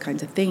about these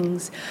kinds of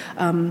things,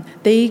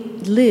 they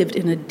lived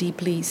in a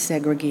deeply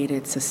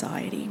segregated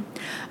society.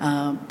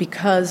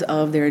 Because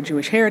of their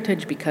Jewish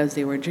heritage, because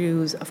they were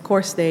Jews, of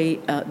course,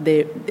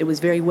 it was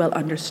very well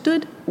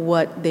understood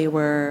what they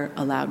were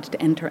allowed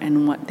to enter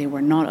and what they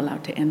were not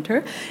allowed to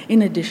enter.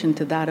 In addition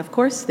to that, of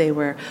course, they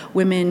were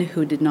women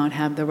who did not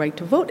have the right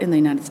to vote in the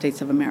United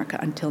States of America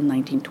until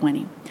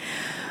 1920.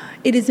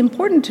 It is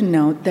important to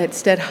note that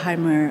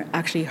Stettheimer,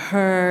 actually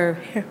her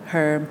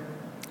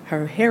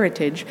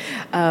heritage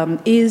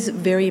is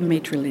very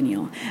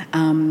matrilineal.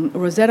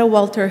 Rosetta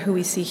Walter, who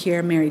we see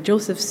here, married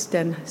Joseph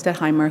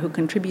Stettheimer, who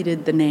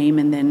contributed the name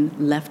and then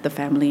left the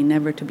family,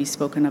 never to be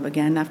spoken of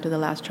again after the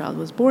last child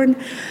was born.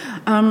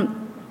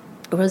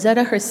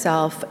 Rosetta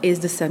herself is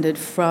descended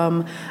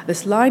from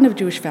this line of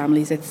Jewish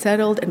families that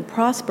settled and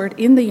prospered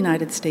in the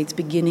United States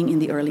beginning in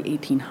the early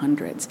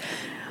 1800s.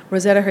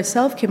 Rosetta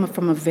herself came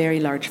from a very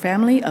large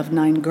family of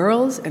 9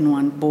 girls and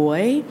 1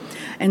 boy,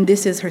 and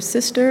this is her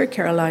sister,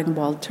 Caroline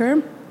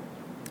Walter.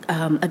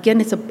 Again,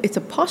 it's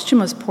a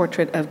posthumous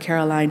portrait of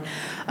Caroline,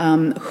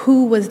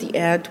 who was the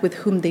aunt with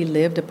whom they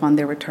lived upon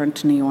their return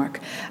to New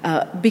York.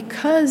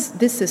 Because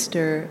this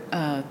sister,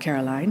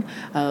 Caroline,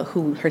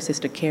 who her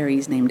sister Carrie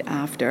is named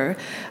after,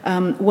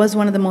 was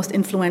one of the most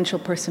influential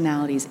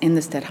personalities in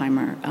the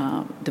Stettheimer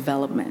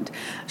development.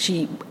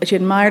 She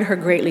admired her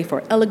greatly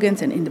for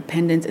elegance and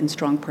independence and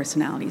strong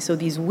personality. So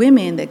these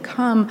women that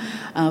come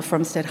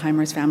from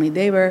Stettheimer's family,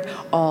 they were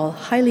all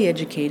highly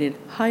educated,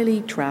 highly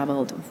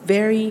traveled,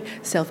 very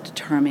self-determined,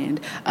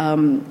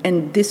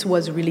 and this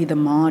was really the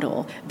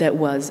model that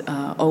was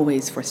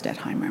always for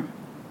Stettheimer.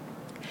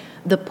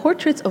 The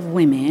portraits of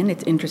women,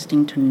 it's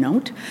interesting to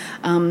note,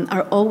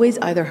 are always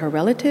either her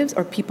relatives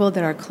or people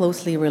that are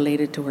closely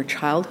related to her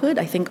childhood.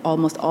 I think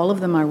almost all of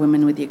them are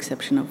women with the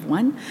exception of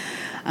one.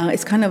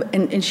 It's kind of,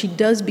 and she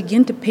does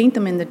begin to paint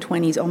them in the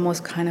 20s,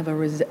 almost kind of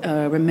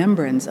a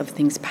remembrance of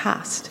things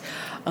past,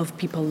 of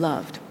people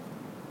loved.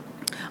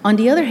 On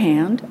the other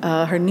hand,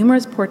 her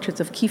numerous portraits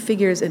of key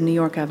figures in New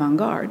York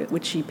avant-garde,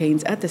 which she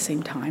paints at the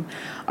same time,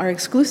 are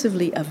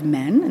exclusively of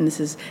men, and this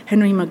is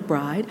Henry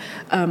McBride,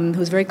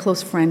 who's a very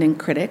close friend and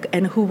critic,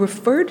 and who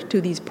referred to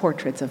these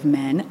portraits of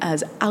men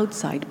as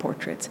outside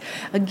portraits.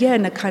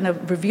 Again,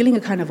 revealing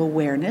a kind of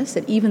awareness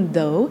that even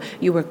though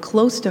you were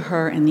close to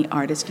her and the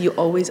artist, you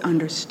always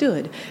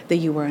understood that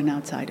you were an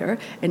outsider,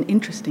 and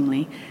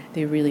interestingly,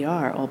 they really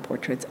are all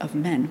portraits of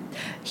men.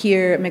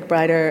 Here,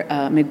 McBride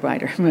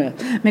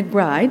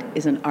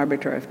is an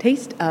arbiter of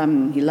taste.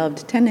 He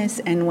loved tennis,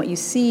 and what you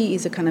see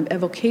is a kind of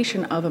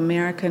evocation of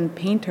American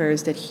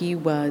painters that he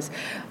was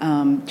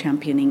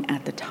championing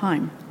at the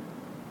time.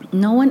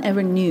 No one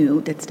ever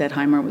knew that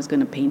Stettheimer was going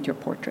to paint your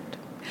portrait.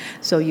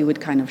 So you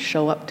would kind of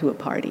show up to a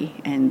party,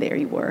 and there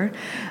you were.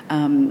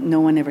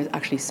 No one ever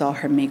actually saw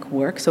her make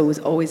work, so it was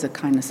always a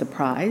kind of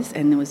surprise.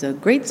 And it was a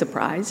great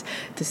surprise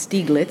to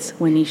Stieglitz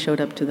when he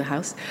showed up to the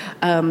house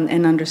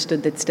and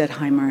understood that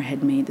Stettheimer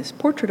had made this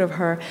portrait of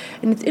her.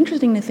 And it's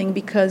interesting to think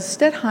because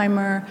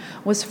Stettheimer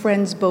was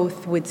friends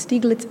both with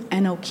Stieglitz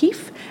and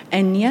O'Keeffe,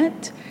 and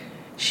yet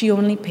she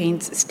only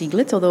paints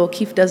Stieglitz, although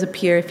O'Keeffe does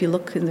appear, if you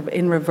look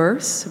in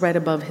reverse, right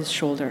above his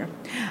shoulder.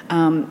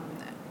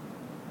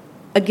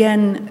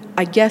 Again,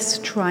 I guess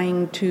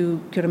trying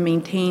to kind of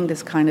maintain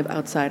this kind of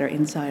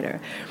outsider-insider.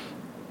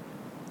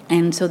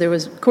 And so there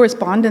was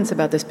correspondence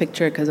about this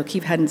picture because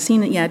O'Keeffe hadn't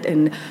seen it yet.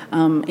 And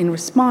in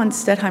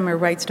response, Stettheimer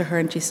writes to her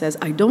and she says,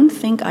 "I don't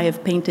think I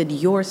have painted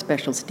your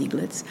special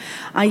Stieglitz.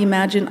 I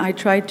imagine I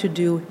tried to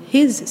do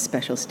his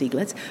special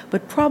Stieglitz,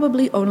 but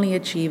probably only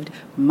achieved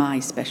my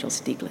special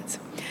Stieglitz."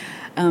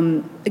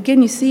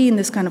 Again, you see in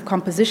this kind of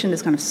composition,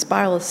 this kind of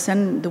spiral,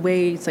 the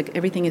way it's like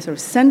everything is sort of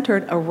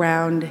centered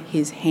around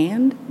his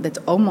hand, that's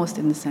almost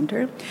in the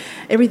center.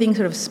 Everything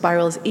sort of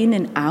spirals in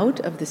and out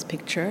of this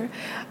picture.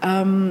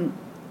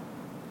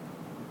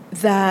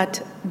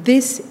 That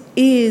this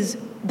is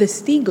the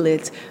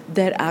Stieglitz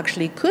that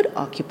actually could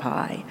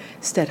occupy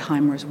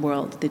Stettheimer's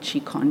world that she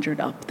conjured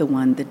up, the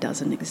one that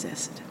doesn't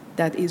exist.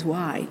 That is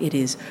why it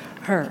is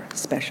her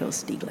special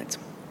Stieglitz.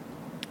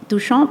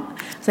 Duchamp,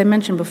 as I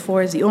mentioned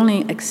before, is the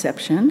only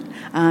exception.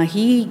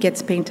 He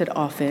gets painted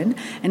often,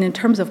 and in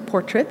terms of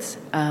portraits,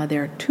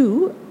 there are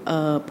 2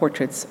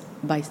 portraits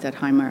by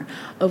Stettheimer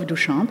of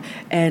Duchamp,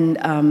 and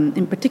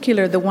in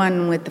particular, the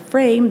one with the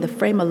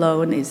frame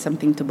alone is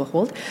something to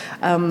behold.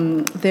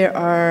 There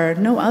are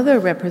no other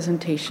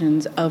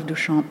representations of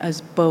Duchamp as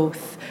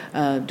both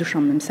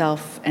Duchamp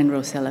himself and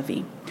Rossella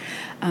V.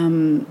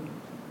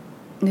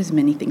 There's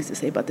many things to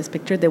say about this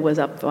picture. There was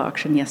up for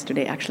auction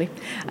yesterday, actually.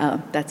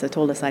 That's a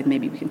total aside.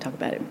 Maybe we can talk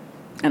about it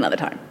another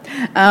time.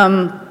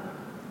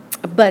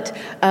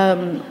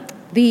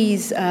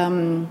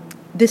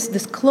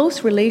 This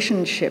close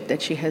relationship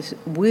that she has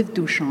with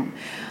Duchamp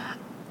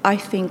I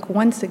think,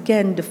 once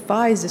again,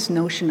 defies this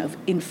notion of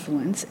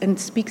influence and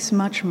speaks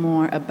much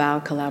more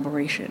about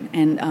collaboration.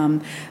 And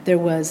there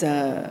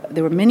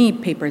were many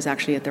papers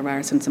actually at the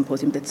Ryerson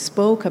Symposium that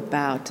spoke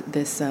about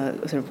this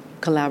sort of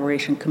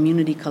collaboration,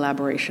 community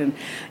collaboration,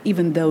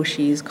 even though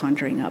she's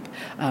conjuring up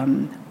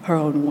her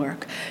own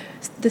work.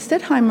 The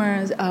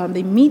Stettheimers,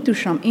 they meet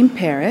Duchamp in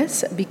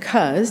Paris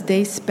because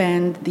they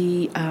spend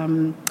the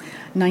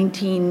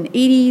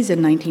 1980s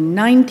and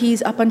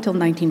 1990s up until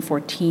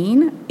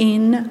 1914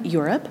 in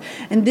Europe.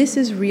 And this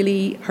is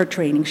really her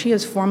training. She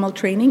has formal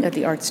training at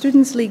the Art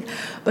Students League,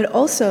 but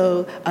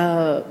also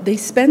they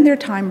spend their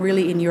time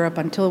really in Europe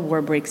until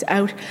war breaks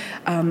out.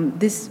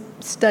 This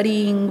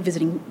studying,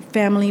 visiting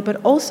family, but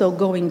also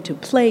going to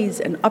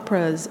plays and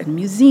operas and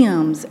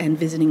museums and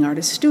visiting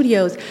artist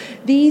studios.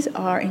 These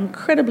are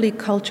incredibly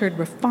cultured,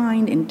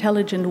 refined,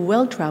 intelligent,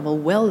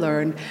 well-traveled,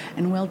 well-learned,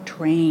 and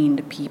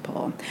well-trained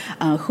people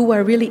who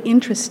are really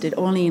interested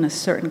only in a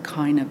certain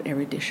kind of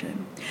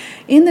erudition.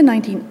 In the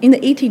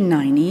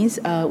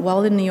 1890s,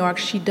 while in New York,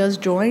 she does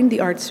join the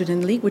Art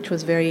Student League, which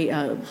was a very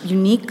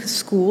unique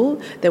school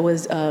that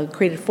was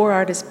created for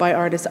artists, by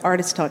artists.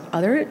 Artists taught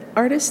other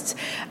artists.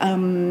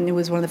 It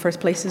was one of the first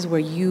places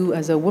where you,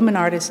 as a woman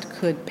artist,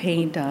 could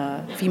paint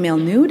a female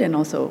nude and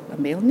also a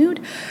male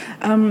nude.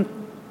 And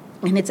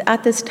it's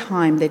at this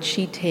time that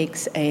she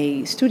takes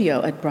a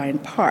studio at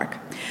Bryant Park.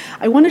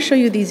 I want to show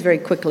you these very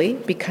quickly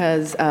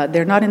because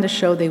they're not in the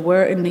show. They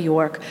were in New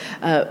York.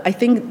 I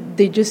think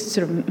they just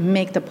sort of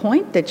make the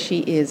point that she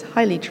is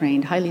highly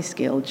trained, highly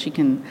skilled. She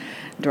can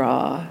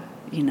draw,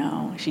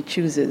 she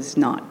chooses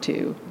not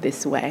to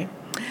this way.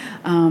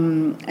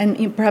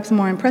 And perhaps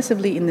more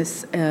impressively in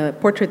this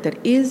portrait that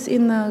is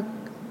in the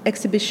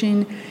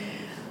exhibition,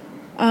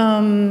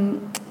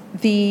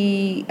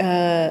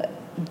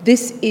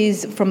 this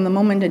is from the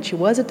moment that she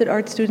was at the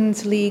Art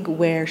Students League,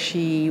 where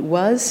she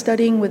was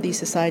studying with these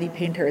society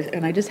painters.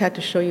 And I just had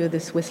to show you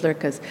this Whistler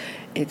because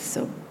it's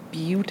so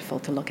beautiful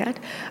to look at.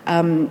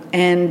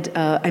 And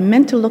I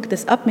meant to look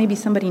this up. Maybe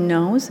somebody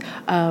knows.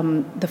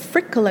 The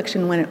Frick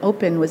collection, when it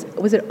opened,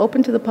 was it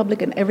open to the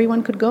public and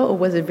everyone could go, or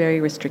was it very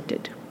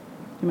restricted?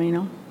 You may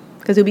know?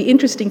 Because it would be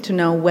interesting to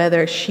know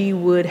whether she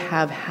would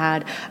have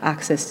had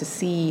access to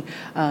see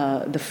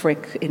the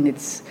Frick in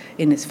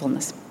its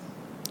fullness.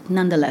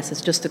 Nonetheless,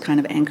 it's just to kind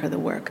of anchor the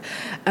work.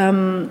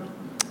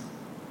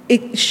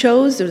 It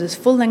shows there's this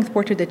full-length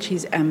portrait that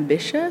she's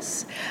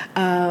ambitious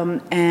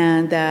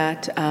and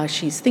that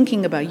she's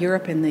thinking about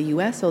Europe and the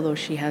US, although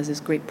she has this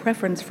great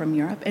preference from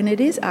Europe. And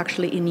it is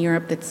actually in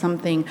Europe that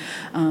something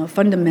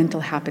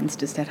fundamental happens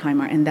to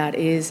Stettheimer, and that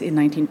is in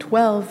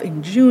 1912,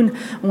 in June,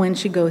 when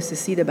she goes to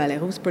see the Ballet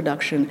Russe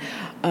production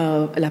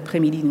of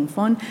L'après-midi d'une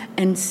faune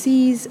and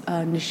sees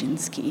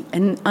Nijinsky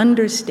and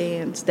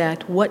understands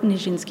that what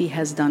Nijinsky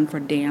has done for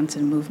dance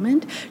and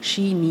movement,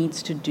 she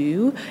needs to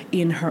do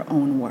in her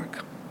own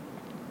work.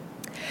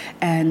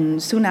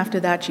 And soon after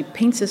that, she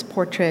paints this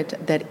portrait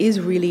that is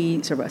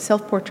really sort of a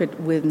self-portrait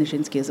with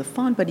Nijinsky as a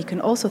font, but you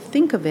can also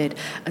think of it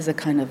as a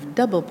kind of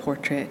double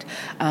portrait.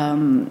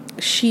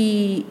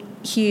 She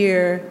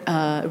here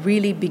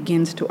really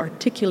begins to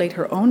articulate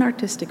her own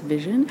artistic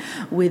vision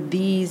with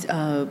these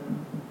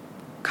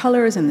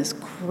colors and this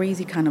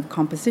crazy kind of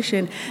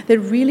composition that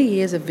really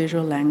is a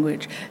visual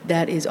language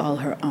that is all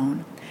her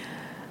own.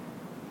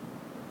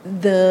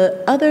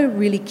 The other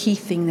really key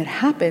thing that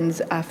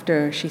happens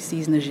after she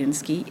sees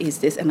Nijinsky is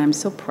this, and I'm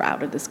so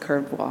proud of this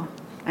curved wall.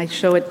 I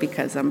show it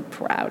because I'm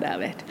proud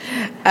of it.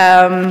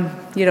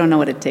 You don't know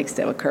what it takes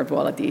to have a curved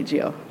wall at the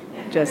EGO,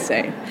 just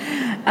saying.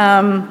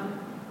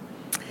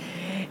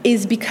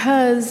 Is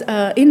because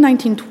in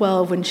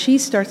 1912, when she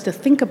starts to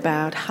think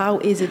about how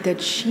is it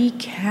that she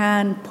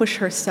can push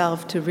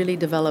herself to really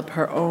develop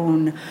her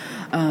own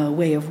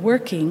way of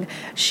working,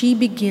 she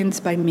begins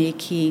by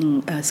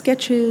making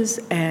sketches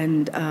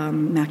and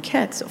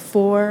maquettes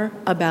for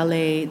a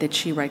ballet that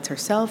she writes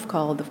herself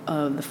called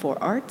The Four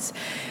Arts.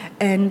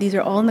 And these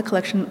are all in the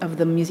collection of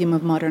the Museum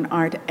of Modern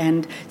Art.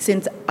 And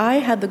since I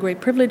had the great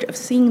privilege of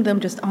seeing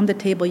them just on the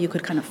table, you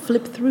could kind of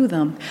flip through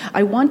them,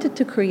 I wanted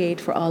to create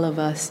for all of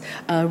us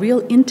a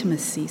real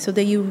intimacy so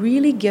that you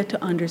really get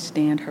to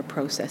understand her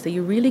process, that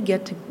you really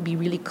get to be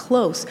really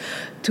close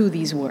to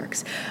these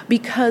works.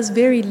 Because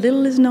very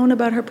little is known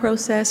about her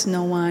process.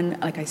 No one,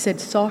 like I said,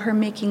 saw her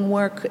making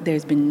work.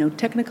 There's been no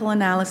technical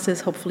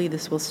analysis. Hopefully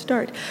this will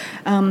start.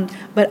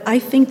 But I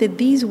think that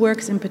these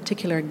works in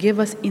particular give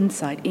us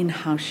insight in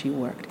how she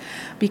worked,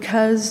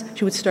 because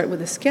she would start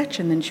with a sketch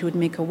and then she would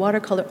make a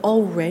watercolor.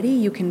 Already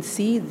you can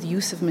see the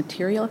use of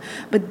material,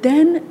 but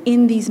then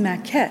in these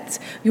maquettes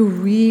you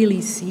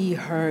really see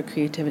her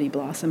creativity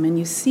blossom, and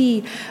you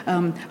see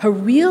her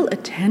real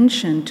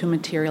attention to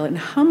material and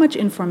how much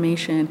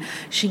information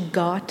she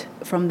got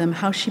from them,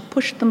 how she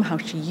pushed them, how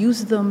she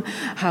used them,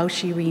 how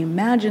she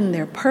reimagined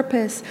their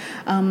purpose.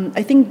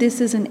 I think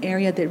this is an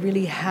area that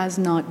really has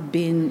not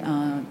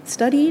been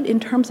studied in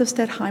terms of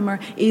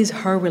Stettheimer, is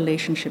her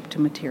relationship to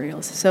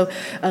materials. So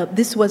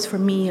this was, for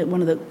me,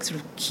 one of the sort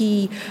of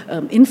key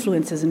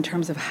influences in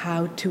terms of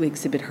how to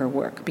exhibit her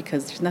work,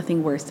 because there's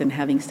nothing worse than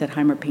having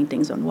Stettheimer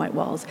paintings on white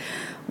walls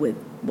with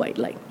white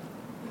light.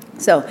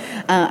 So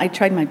I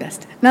tried my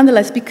best.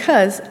 Nonetheless,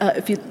 because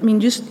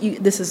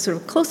this is sort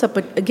of close up,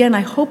 but again,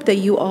 I hope that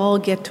you all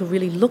get to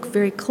really look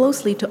very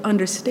closely to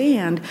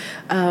understand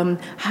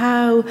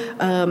how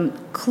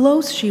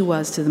close she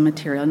was to the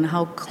material, and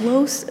how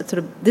close,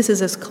 this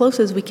is as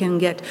close as we can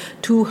get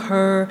to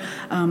her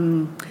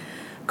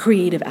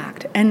creative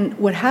act. And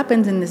what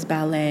happens in this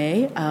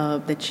ballet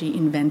that she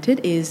invented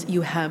is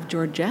you have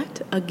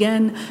Georgette,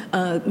 again,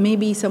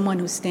 maybe someone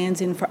who stands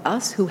in for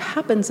us, who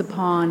happens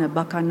upon a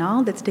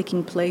bacchanal that's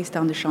taking place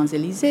down the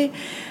Champs-Élysées.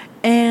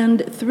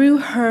 And through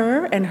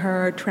her and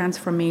her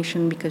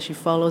transformation, because she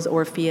follows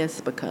Orpheus,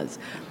 because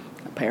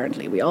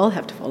apparently we all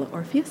have to follow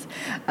Orpheus,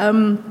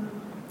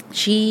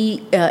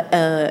 she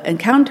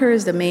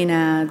encounters the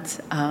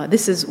Maenads.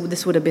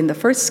 This would have been the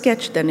first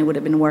sketch, then it would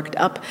have been worked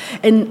up.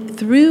 And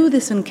through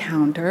this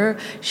encounter,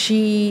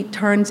 she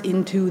turns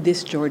into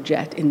this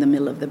Georgette in the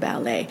middle of the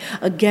ballet.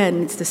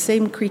 Again, it's the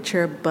same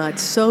creature, but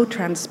so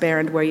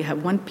transparent, where you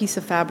have one piece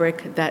of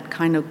fabric that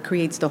kind of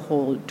creates the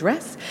whole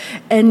dress.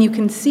 And you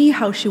can see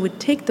how she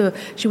would take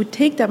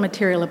that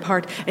material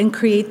apart and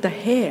create the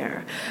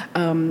hair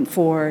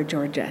for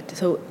Georgette.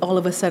 So all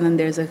of a sudden,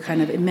 there's a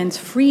kind of immense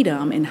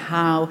freedom in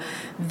how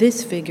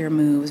this figure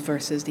moves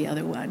versus the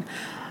other one.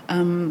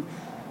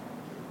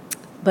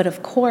 But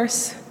of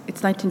course,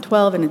 it's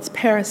 1912 and it's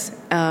Paris,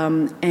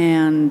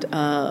 and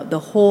the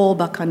whole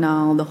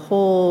bacchanal, the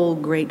whole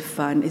great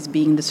fun is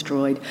being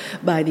destroyed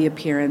by the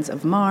appearance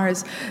of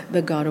Mars,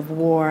 the god of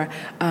war,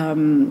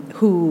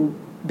 who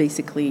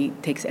basically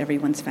takes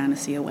everyone's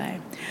fantasy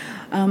away.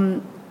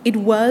 It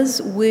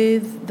was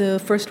with the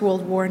First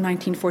World War in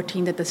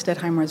 1914 that the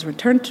Stettheimers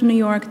returned to New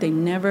York. They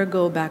never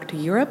go back to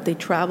Europe. They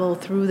travel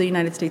through the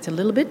United States a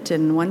little bit,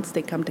 and once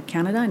they come to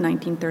Canada in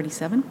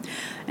 1937.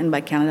 And by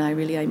Canada, I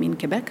mean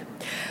Quebec.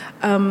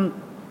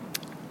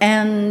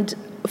 And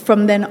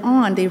from then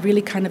on, they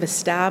really kind of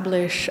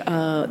establish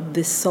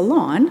this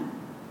salon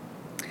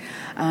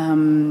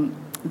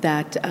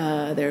that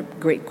there are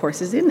great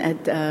courses in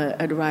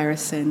at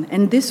Ryerson.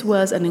 And this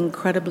was an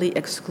incredibly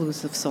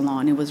exclusive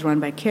salon. It was run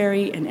by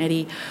Carrie and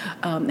Eddie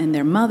and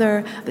their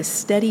mother, the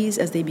Steadies,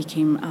 as they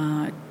became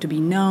to be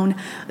known.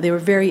 They were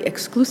very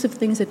exclusive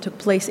things that took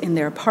place in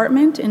their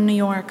apartment in New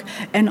York,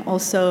 and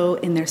also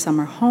in their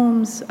summer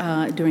homes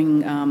during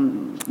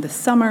the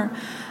summer,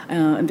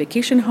 and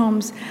vacation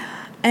homes.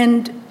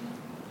 And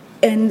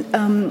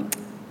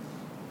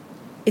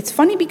it's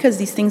funny because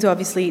these things,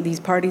 obviously, these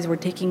parties were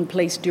taking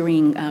place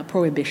during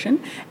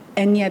Prohibition,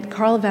 and yet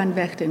Carl Van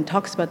Vechten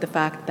talks about the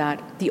fact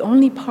that the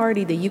only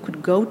party that you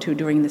could go to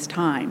during this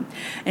time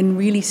and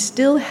really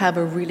still have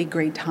a really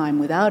great time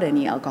without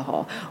any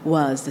alcohol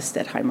was the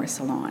Stettheimer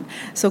Salon.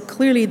 So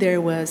clearly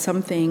there was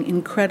something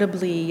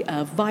incredibly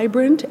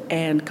vibrant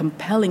and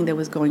compelling that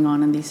was going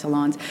on in these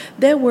salons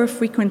that were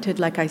frequented,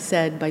 like I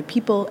said, by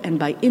people and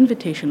by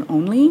invitation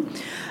only.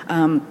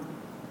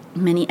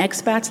 Many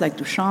expats like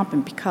Duchamp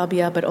and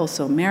Picabia, but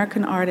also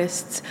American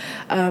artists,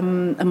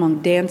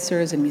 among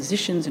dancers and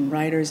musicians and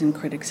writers and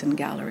critics and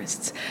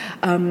gallerists.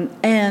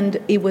 And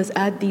it was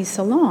at these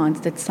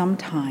salons that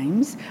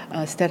sometimes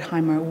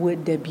Stettheimer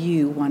would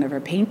debut one of her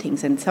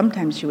paintings, and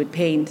sometimes she would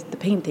paint the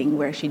painting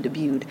where she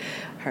debuted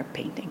her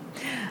painting.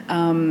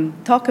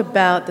 Talk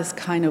about this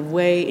kind of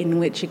way in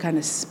which she kind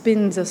of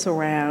spins us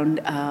around,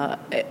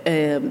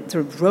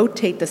 sort of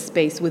rotate the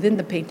space within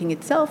the painting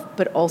itself,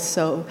 but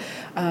also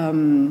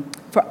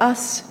for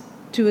us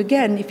to,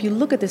 again, if you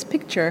look at this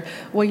picture,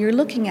 what you're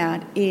looking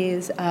at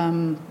is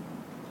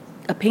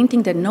a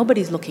painting that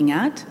nobody's looking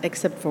at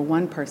except for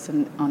one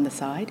person on the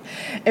side.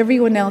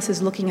 Everyone else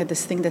is looking at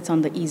this thing that's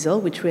on the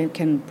easel, which we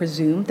can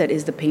presume that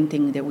is the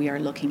painting that we are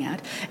looking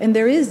at. And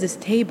there is this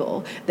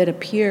table that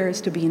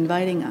appears to be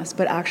inviting us,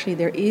 but actually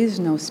there is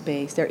no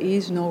space, there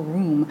is no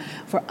room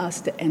for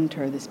us to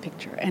enter this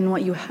picture. And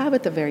what you have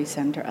at the very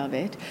center of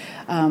it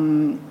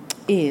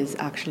is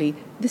actually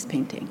this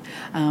painting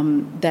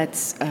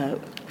that's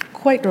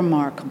quite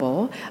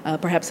remarkable,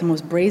 perhaps the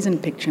most brazen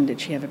picture that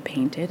she ever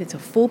painted. It's a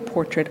full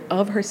portrait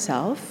of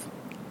herself,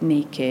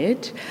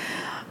 naked.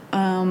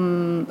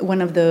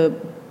 One of the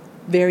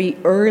very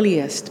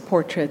earliest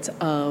portraits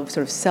of,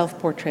 sort of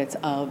self-portraits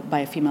by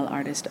a female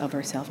artist of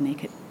herself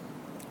naked.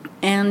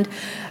 And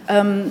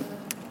I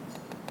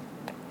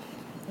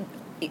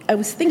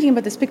was thinking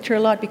about this picture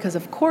a lot because,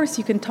 of course,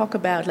 you can talk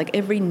about like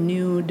every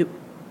nude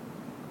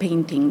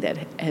painting that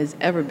has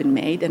ever been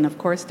made, and of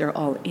course they're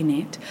all in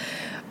it.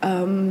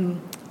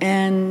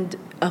 And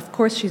of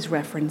course she's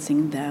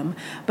referencing them,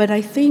 but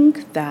I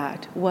think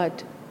that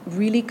what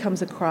really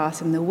comes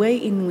across in the way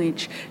in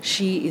which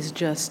she is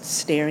just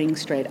staring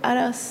straight at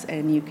us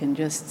and you can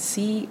just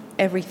see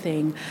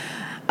everything,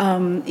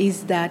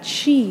 is that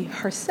she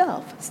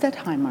herself,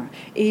 Stettheimer,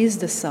 is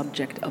the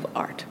subject of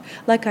art.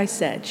 Like I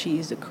said, she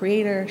is the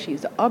creator, she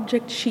is the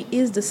object, she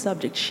is the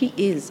subject, she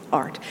is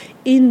art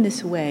in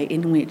this way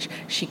in which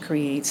she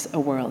creates a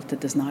world that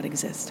does not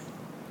exist.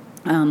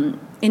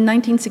 In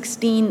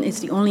 1916, it's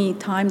the only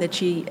time that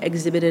she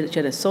exhibited. She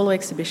had a solo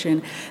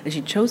exhibition that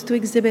she chose to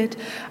exhibit.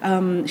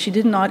 She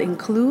did not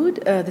include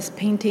this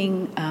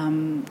painting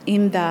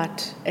in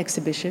that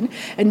exhibition,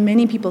 and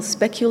many people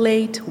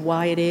speculate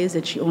why it is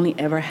that she only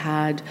ever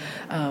had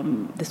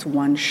this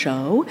one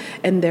show,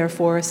 and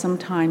therefore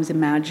sometimes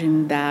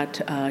imagine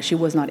that she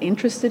was not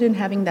interested in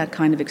having that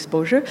kind of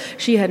exposure.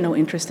 She had no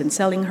interest in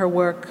selling her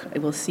work. I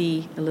will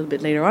see a little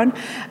bit later on.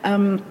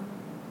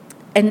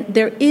 And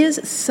there is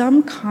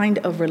some kind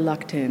of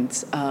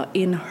reluctance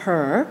in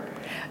her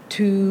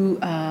to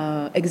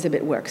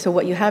exhibit work. So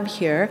what you have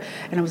here,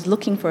 and I was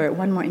looking for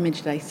one more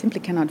image that I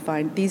simply cannot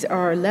find. These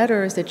are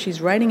letters that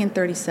she's writing in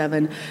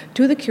 1937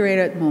 to the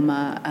curator at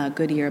MoMA,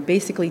 Goodyear,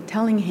 basically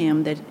telling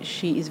him that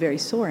she is very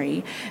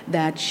sorry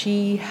that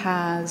she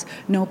has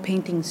no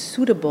painting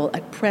suitable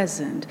at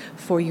present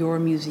for your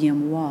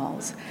museum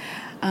walls.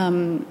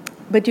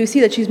 But you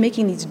see that she's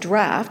making these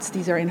drafts.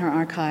 These are in her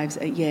archives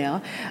at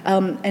Yale.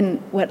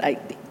 And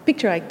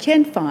picture I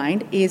can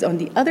find is on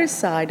the other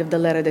side of the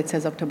letter that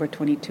says October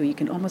 22. You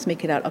can almost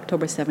make it out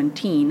October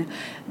 17.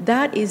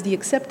 That is the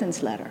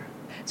acceptance letter.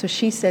 So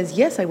she says,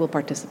 yes, I will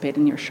participate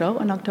in your show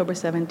on October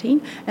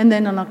 17. And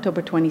then on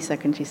October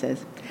 22nd, she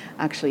says,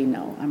 actually,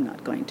 no, I'm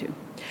not going to.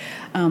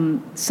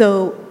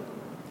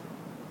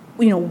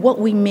 What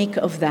we make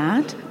of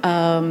that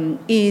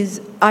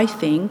is, I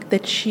think,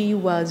 that she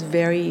was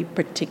very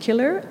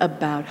particular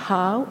about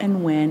how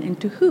and when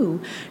and to who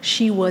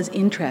she was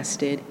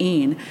interested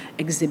in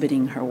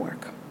exhibiting her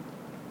work.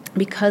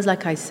 Because,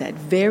 like I said,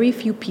 very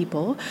few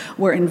people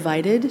were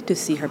invited to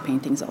see her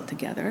paintings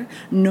altogether.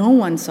 No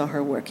one saw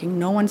her working,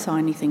 no one saw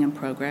anything in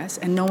progress,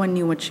 and no one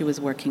knew what she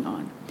was working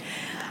on.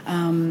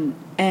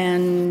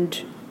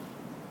 And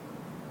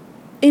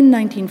in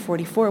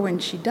 1944, when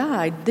she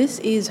died, this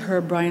is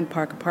her Bryant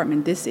Park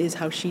apartment. This is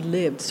how she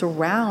lived,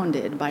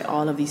 surrounded by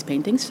all of these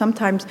paintings.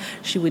 Sometimes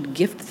she would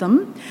gift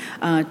them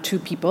to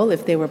people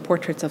if they were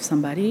portraits of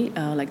somebody,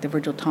 like the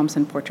Virgil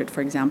Thompson portrait, for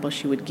example,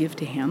 she would give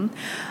to him.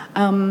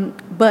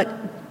 But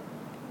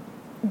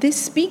this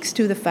speaks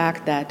to the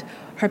fact that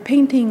her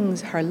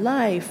paintings, her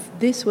life,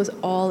 this was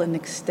all an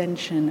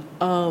extension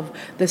of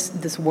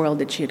this world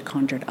that she had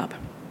conjured up.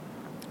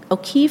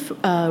 O'Keeffe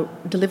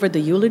delivered the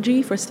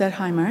eulogy for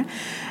Stettheimer,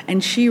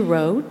 and she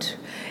wrote,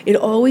 "It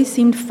always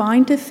seemed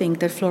fine to think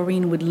that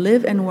Florine would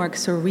live and work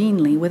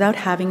serenely without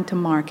having to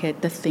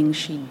market the things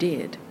she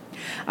did.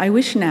 I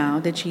wish now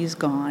that she is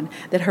gone,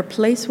 that her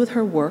place with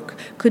her work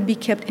could be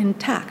kept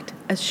intact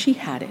as she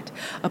had it,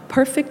 a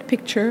perfect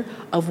picture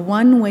of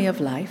one way of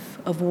life,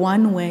 of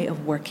one way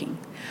of working.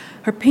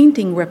 Her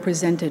painting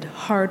represented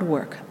hard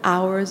work,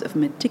 hours of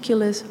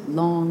meticulous,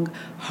 long,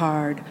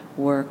 hard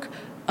work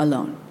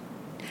alone."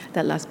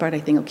 That last part, I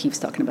think O'Keeffe's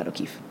talking about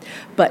O'Keeffe,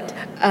 but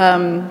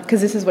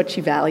because this is what she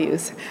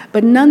values.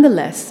 But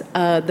nonetheless,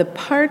 the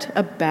part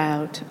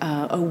about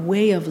a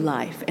way of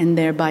life, and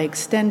there by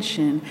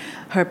extension,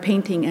 her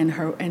painting and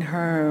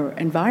her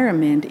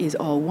environment is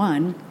all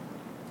one,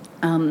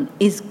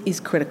 is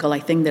critical. I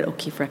think that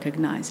O'Keeffe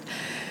recognized.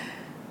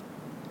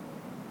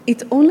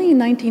 It's only in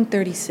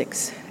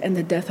 1936 and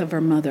the death of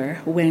her mother,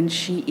 when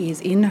she is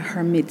in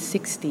her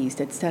mid-60s,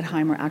 that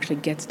Stettheimer actually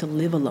gets to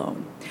live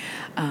alone.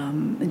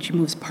 And she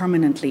moves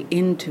permanently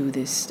into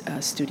this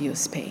studio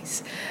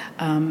space.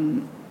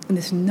 And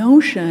this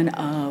notion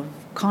of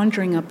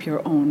conjuring up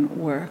your own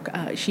work,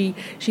 she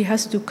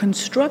has to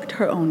construct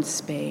her own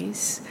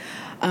space,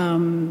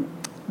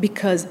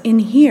 because in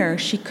here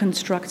she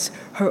constructs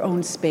her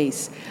own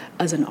space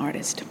as an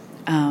artist.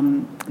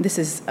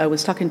 I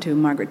was talking to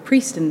Margaret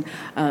Prieston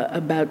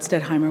about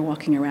Stettheimer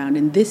walking around,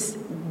 and this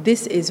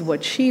is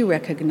what she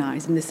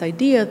recognized, and this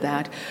idea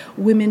that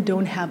women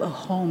don't have a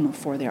home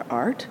for their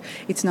art.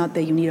 It's not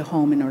that you need a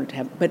home in order to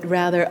have, but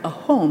rather a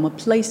home, a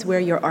place where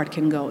your art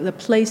can go, the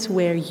place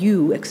where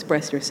you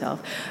express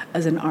yourself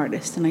as an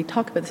artist. And I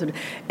talk about this sort of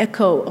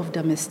echo of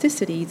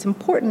domesticity. It's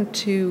important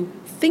to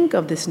think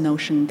of this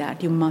notion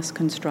that you must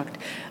construct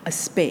a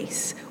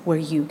space where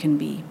you can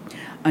be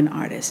an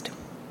artist.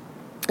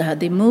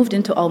 They moved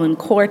into Alban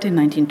Court in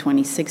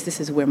 1926.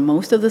 This is where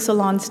most of the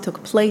salons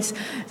took place.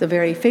 It's a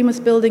very famous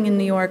building in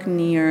New York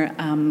near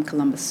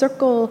Columbus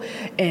Circle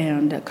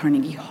and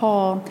Carnegie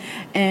Hall.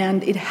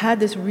 And it had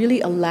this really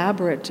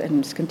elaborate,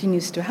 and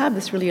continues to have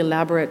this really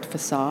elaborate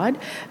facade.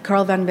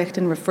 Carl van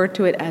Vechten referred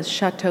to it as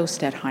Chateau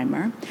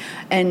Stettheimer.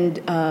 And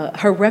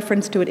her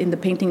reference to it in the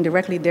painting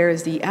directly there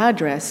is the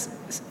address,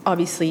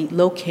 obviously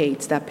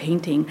locates that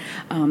painting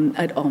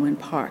at Alban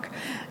Park.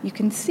 You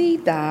can see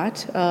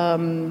that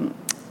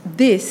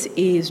this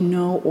is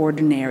no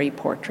ordinary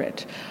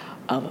portrait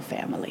of a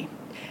family.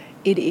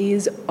 It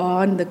is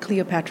on the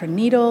Cleopatra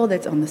needle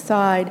that's on the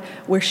side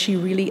where she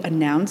really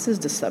announces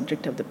the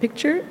subject of the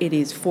picture. It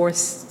is for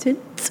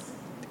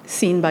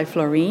seen by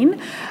Florine.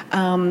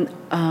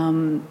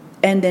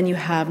 And then you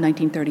have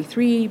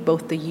 1933,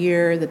 both the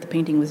year that the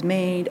painting was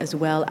made as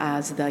well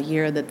as the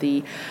year that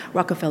the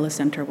Rockefeller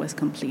Center was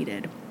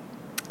completed.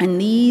 And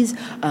these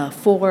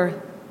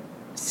four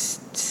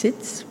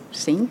saints,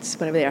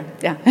 whatever they are,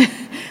 yeah,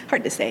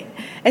 hard to say,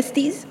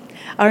 estes,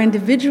 are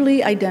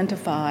individually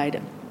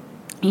identified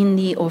in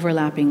the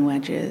overlapping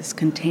wedges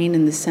contained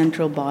in the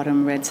central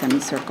bottom red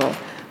semicircle.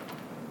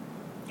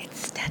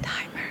 It's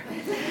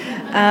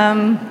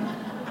Stettheimer.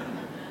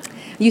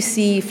 You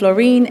see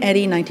Florine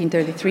Eddy,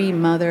 1933,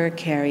 Mother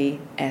Carrie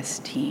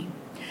St.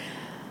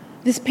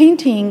 This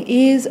painting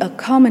is a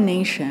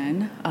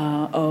culmination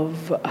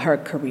of her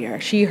career.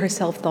 She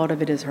herself thought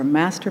of it as her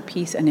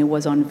masterpiece, and it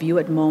was on view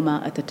at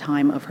MoMA at the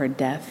time of her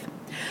death.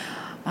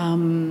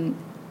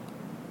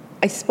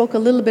 I spoke a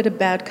little bit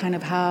about kind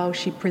of how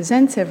she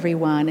presents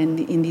everyone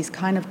in these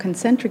kind of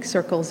concentric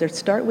circles that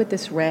start with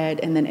this red,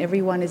 and then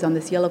everyone is on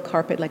this yellow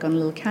carpet like on a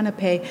little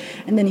canapé,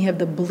 and then you have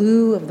the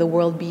blue of the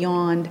world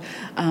beyond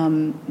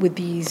with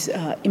these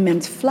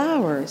immense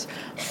flowers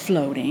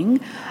floating.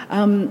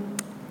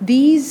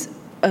 These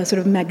sort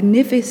of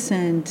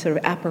magnificent sort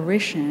of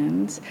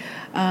apparitions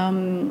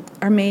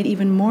are made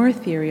even more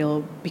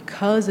ethereal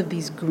because of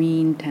these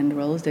green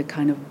tendrils that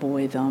kind of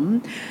buoy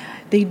them.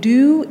 They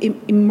do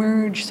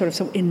emerge sort of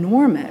so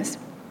enormous.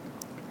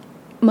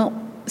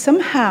 Well,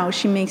 somehow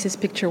she makes this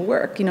picture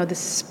work. You know, this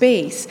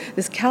space,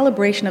 this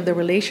calibration of the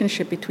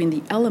relationship between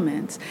the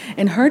elements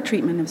and her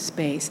treatment of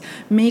space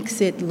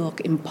makes it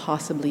look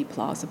impossibly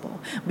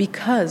plausible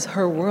because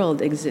her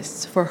world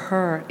exists. For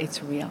her,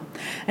 it's real.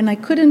 And I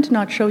couldn't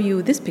not show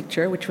you this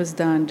picture, which was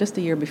done just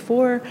a year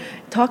before,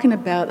 talking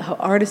about how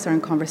artists are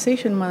in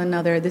conversation with one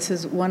another. This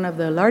is one of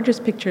the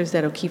largest pictures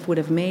that O'Keeffe would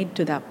have made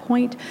to that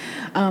point.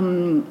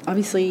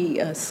 Obviously,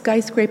 a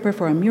skyscraper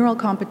for a mural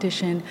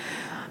competition.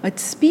 It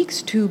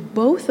speaks to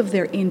both of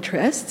their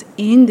interests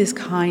in this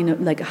kind of,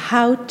 like,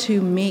 how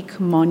to make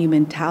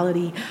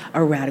monumentality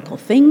a radical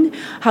thing,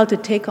 how to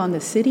take on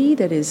the city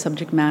that is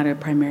subject matter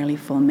primarily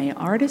Filme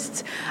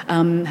artists,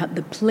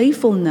 the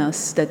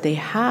playfulness that they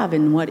have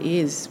in what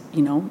is,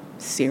 you know,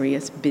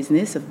 serious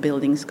business of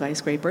building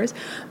skyscrapers,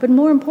 but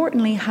more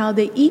importantly, how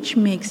they each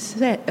make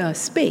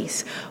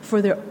space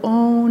for their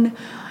own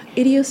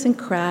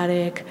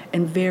idiosyncratic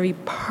and very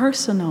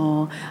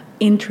personal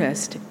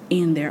interest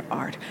in their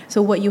art.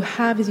 So what you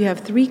have is you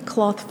have three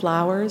cloth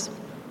flowers.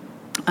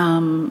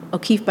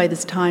 O'Keeffe, by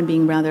this time,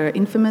 being rather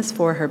infamous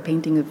for her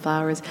painting of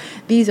flowers.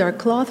 These are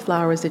cloth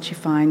flowers that she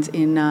finds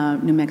in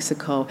New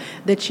Mexico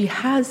that she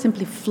has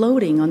simply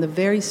floating on the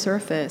very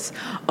surface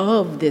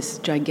of this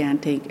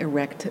gigantic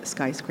erect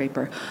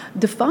skyscraper,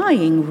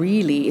 defying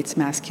really its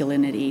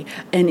masculinity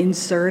and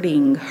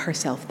inserting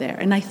herself there.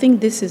 And I think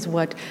this is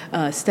what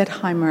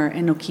Stettheimer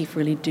and O'Keeffe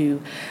really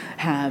do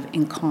have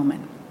in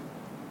common.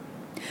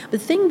 The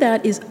thing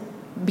that is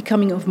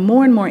becoming of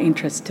more and more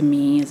interest to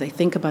me as I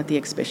think about the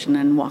exhibition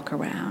and walk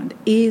around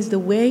is the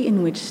way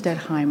in which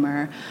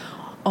Stettheimer,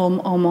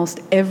 almost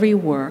every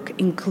work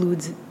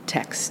includes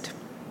text.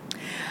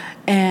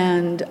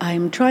 And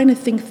I'm trying to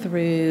think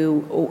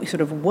through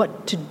sort of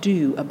what to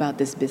do about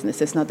this business.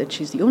 It's not that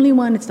she's the only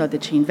one. It's not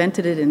that she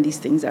invented it, and these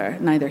things are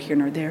neither here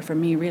nor there for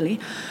me, really.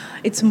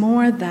 It's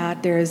more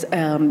that there's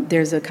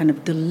a kind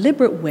of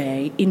deliberate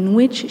way in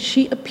which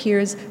she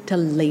appears to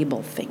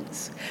label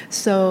things.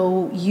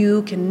 So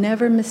you can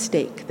never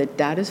mistake that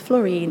that is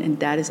Florine and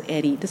that is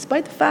Eddy,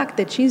 despite the fact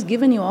that she's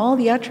given you all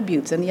the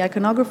attributes and the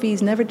iconography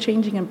is never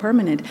changing and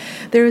permanent.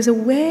 There is a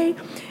way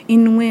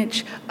in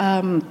which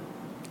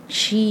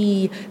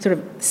she sort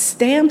of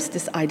stamps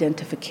this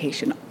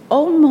identification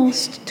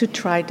almost to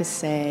try to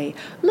say,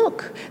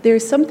 look,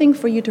 there's something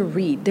for you to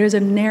read. There's a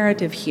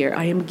narrative here.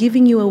 I am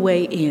giving you a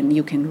way in.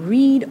 You can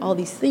read all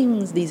these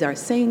things. These are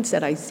saints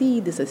that I see.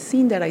 This is a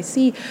scene that I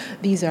see.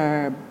 These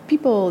are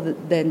people,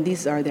 then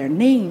these are their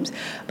names.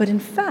 But in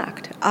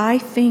fact, I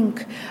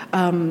think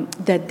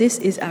that this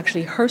is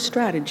actually her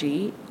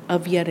strategy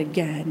of yet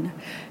again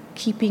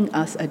keeping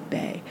us at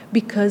bay,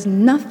 because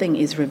nothing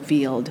is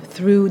revealed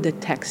through the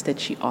text that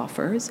she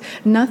offers.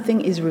 Nothing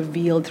is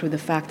revealed through the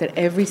fact that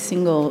every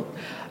single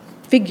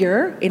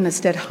figure in a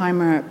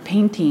Stettheimer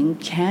painting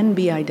can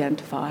be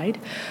identified,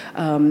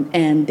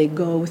 and they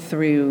go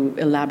through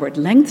elaborate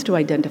lengths to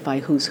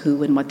identify who's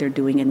who and what they're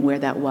doing and where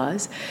that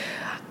was.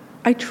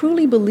 I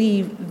truly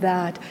believe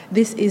that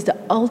this is the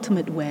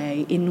ultimate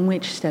way in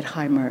which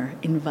Stettheimer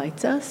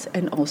invites us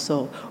and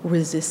also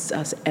resists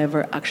us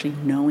ever actually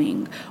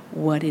knowing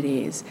what it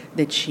is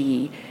that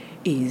she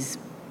is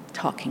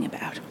talking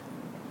about.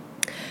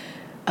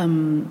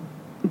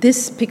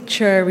 This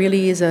picture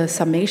really is a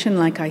summation,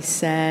 like I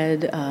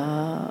said,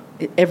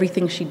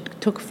 everything she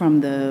took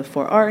from the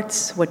Four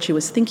Arts, what she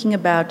was thinking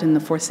about in the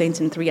Four Saints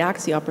in Three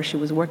Acts, the opera she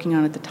was working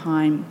on at the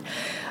time.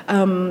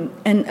 And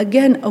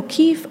again,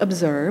 O'Keeffe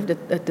observed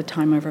at the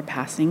time of her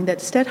passing that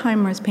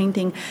Stettheimer's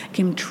painting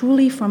came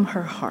truly from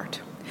her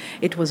heart.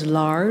 It was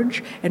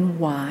large and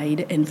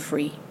wide and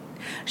free.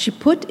 She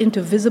put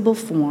into visible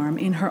form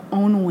in her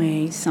own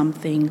way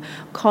something,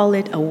 call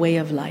it a way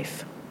of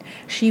life.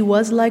 She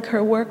was like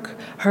her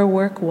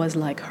work was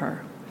like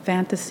her.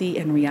 fantasy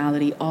and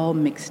reality all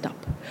mixed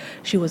up.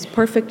 She was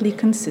perfectly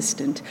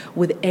consistent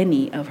with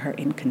any of her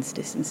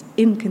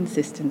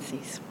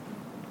inconsistencies.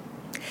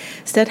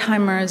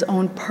 Stettheimer's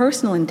own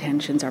personal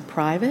intentions are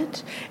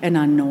private and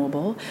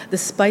unknowable,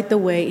 despite the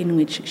way in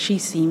which she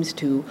seems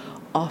to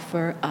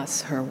offer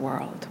us her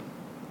world.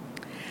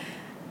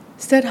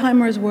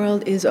 Stettheimer's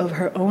world is of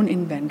her own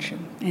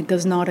invention. It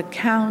does not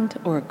account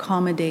or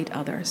accommodate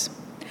others.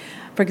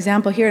 For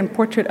example, here in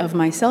Portrait of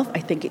Myself, I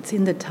think it's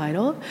in the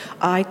title,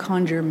 I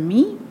conjure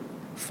me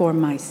for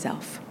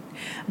myself.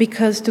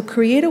 Because to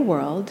create a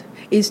world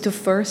is to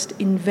first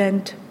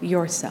invent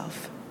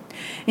yourself.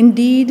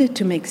 Indeed,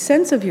 to make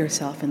sense of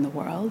yourself in the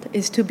world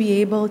is to be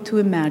able to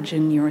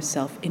imagine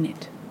yourself in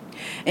it.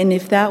 And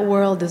if that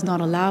world does not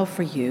allow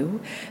for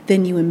you,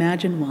 then you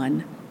imagine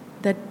one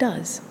that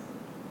does.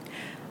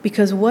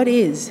 Because what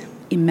is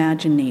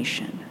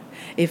imagination,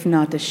 if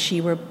not the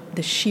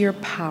sheer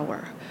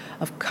power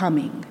of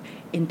coming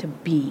into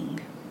being?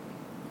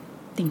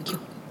 Thank you.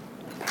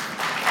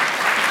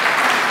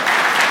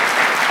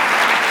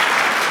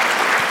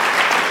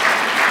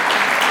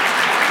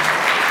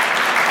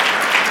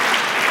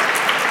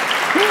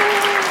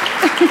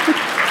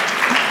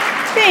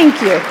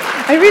 Thank you.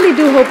 I really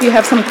do hope you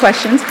have some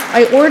questions.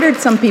 I ordered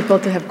some people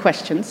to have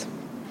questions.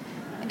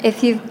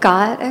 If you've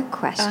got a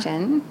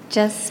question,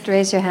 just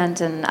raise your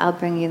hand and I'll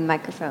bring you the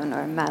microphone,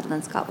 or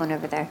Madeline's got one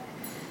over there.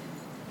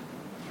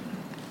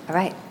 All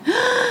right.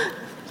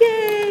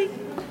 Yay!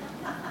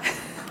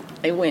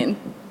 I win.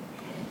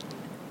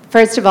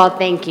 First of all,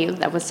 thank you.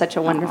 That was such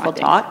a wonderful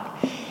talk.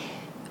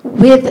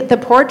 With the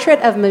portrait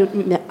of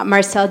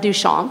Marcel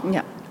Duchamp,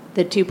 Yeah.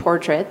 the two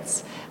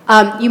portraits,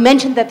 you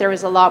mentioned that there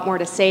was a lot more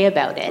to say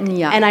about it.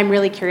 Yeah. And I'm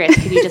really curious.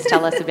 Could you just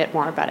tell us a bit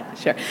more about it?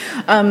 Sure.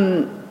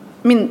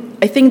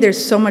 I think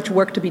there's so much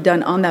work to be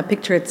done on that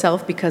picture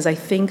itself, because I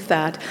think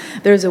that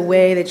there's a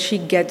way that she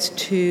gets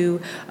to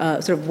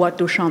sort of what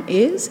Duchamp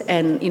is.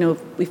 And,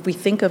 if we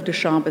think of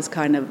Duchamp as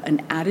kind of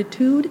an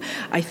attitude,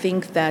 I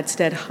think that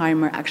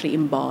Stettheimer actually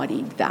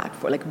embodied that,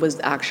 was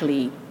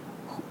actually,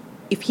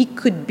 if he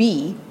could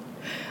be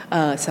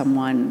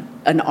someone,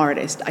 an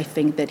artist, I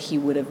think that he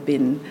would have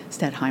been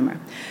Stettheimer.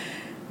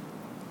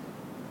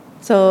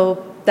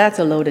 So that's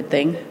a loaded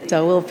thing,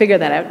 so we'll figure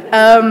that out,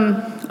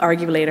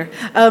 argue later.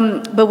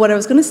 But what I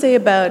was going to say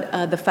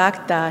about the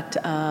fact that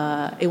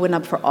it went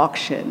up for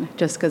auction,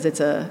 just because it's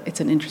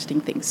an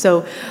interesting thing.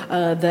 So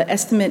the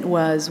estimate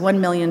was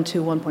 1 million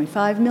to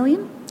 1.5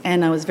 million,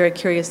 and I was very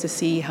curious to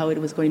see how it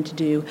was going to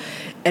do,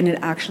 and it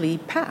actually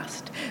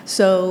passed.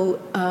 So,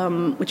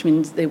 which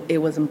means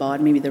it wasn't bought.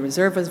 Maybe the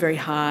reserve was very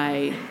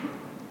high.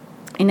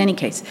 In any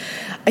case,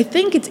 I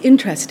think it's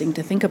interesting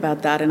to think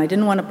about that, and I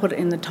didn't want to put it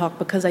in the talk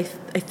because I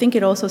think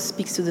it also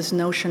speaks to this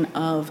notion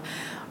of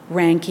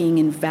ranking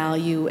and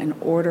value and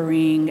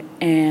ordering,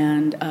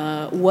 and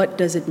what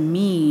does it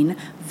mean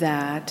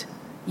that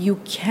you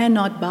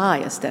cannot buy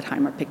a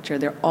Stettheimer picture.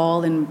 They're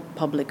all in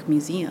public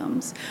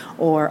museums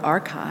or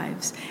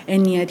archives,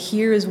 and yet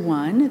here is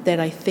one that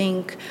I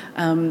think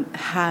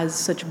has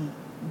such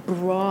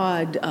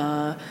broad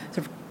sort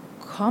of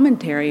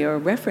commentary or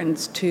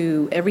reference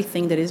to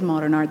everything that is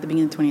modern art at the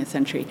beginning of the 20th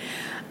century,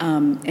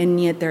 and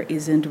yet there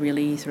isn't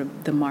really sort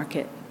of the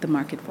market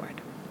for it.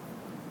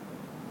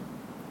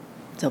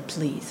 So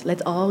please,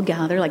 let's all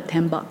gather like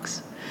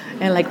 $10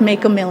 and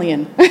make $1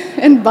 million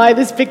and buy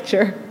this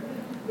picture.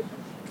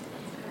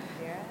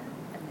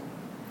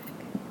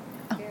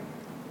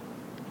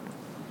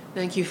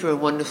 Thank you for a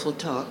wonderful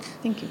talk.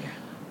 Thank you, Vera.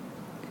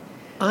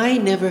 I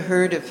never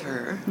heard of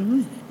her,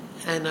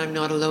 and I'm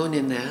not alone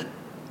in that.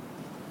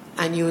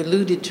 And you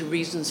alluded to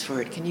reasons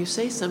for it. Can you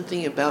say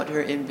something about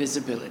her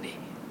invisibility?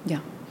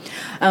 Yeah.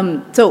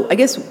 So I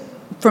guess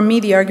for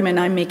me, the argument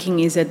I'm making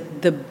is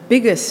that the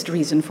biggest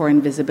reason for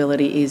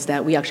invisibility is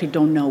that we actually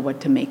don't know what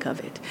to make of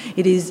it.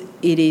 It is,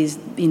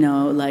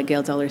 like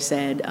Gail Zeller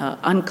said,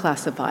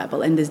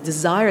 unclassifiable. And this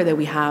desire that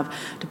we have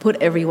to put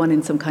everyone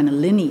in some kind of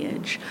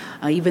lineage,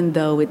 even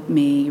though it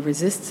may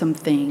resist some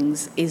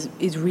things,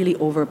 is really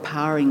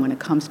overpowering when it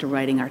comes to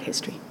writing art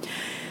history.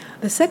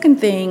 The second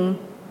thing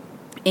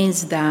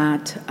is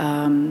that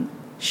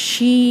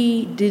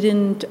she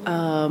didn't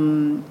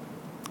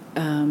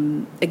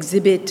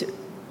exhibit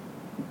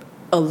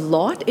a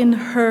lot in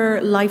her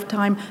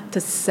lifetime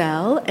to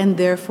sell, and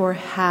therefore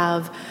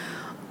have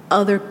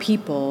other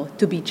people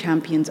to be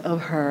champions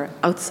of her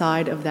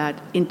outside of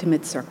that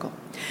intimate circle.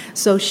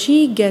 So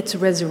she gets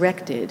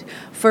resurrected,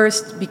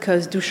 first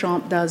because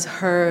Duchamp does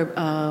her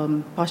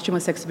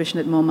posthumous exhibition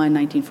at MoMA in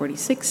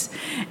 1946,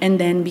 and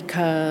then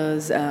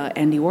because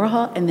Andy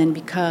Warhol, and then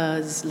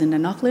because Linda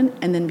Nochlin,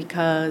 and then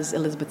because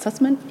Elizabeth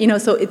Sussman.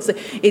 So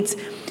it's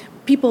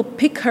people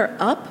pick her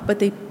up, but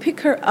they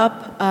pick her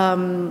up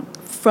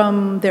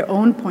from their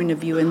own point of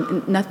view,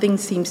 and nothing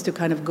seems to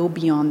kind of go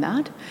beyond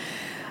that.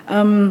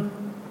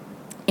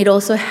 It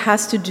also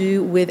has to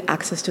do with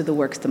access to the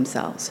works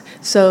themselves.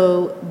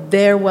 So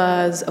there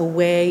was a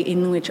way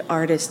in which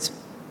artists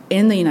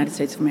in the United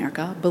States of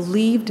America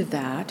believed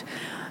that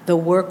the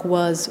work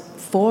was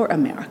for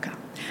America.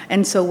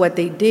 And so what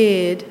they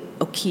did,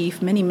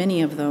 O'Keeffe,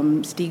 many of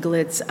them,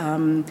 Stieglitz,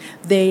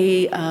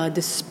 they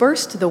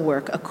dispersed the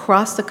work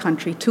across the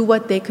country to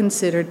what they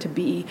considered to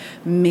be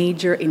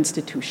major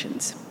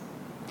institutions.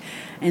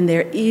 And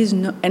there is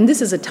no, and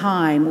this is a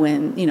time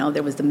when,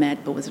 there was the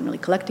Met, but wasn't really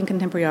collecting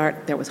contemporary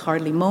art. There was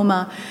hardly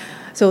MoMA.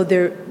 So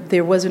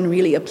there wasn't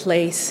really a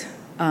place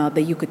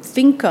that you could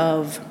think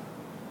of,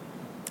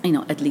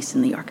 at least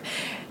in New York.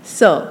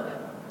 So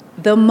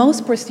the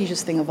most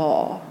prestigious thing of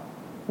all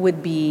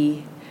would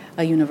be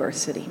a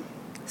university.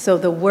 So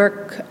the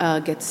work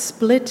gets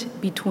split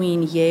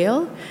between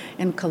Yale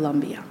and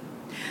Columbia.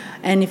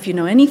 And if you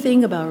know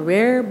anything about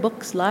rare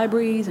books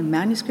libraries and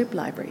manuscript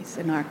libraries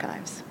and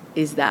archives,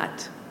 is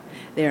that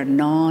they're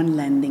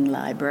non-lending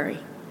library.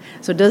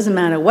 So it doesn't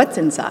matter what's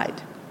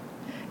inside,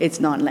 it's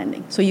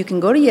non-lending. So you can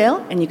go to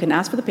Yale and you can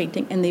ask for the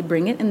painting and they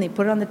bring it and they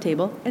put it on the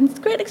table and it's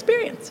a great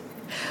experience.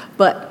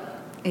 But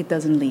it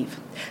doesn't leave.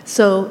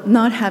 So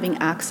not having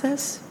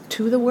access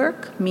to the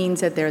work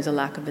means that there's a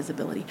lack of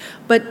visibility.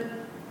 But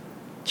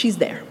she's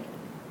there.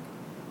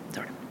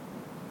 Sorry.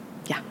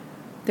 Yeah.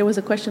 There was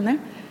a question there?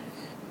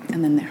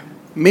 And then there.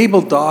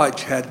 Mabel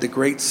Dodge had the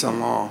Great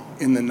Salon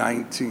in the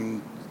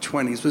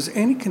 1920s. Was there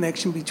any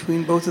connection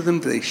between both of them?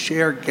 Did they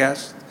share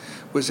guests?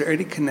 Was there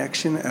any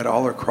connection at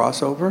all or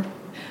crossover?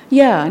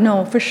 Yeah,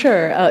 no, for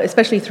sure,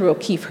 especially through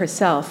O'Keeffe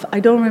herself.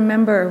 I don't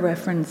remember a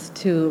reference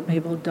to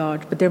Mabel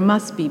Dodge, but there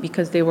must be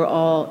because they were,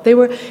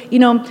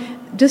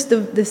 just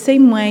the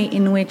same way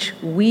in which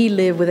we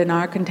live within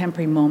our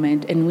contemporary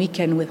moment and we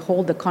can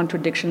withhold the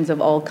contradictions of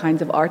all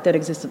kinds of art that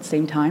exist at the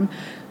same time.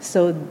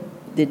 So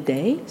did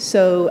they?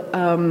 So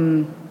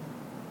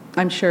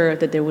I'm sure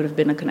that there would have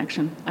been a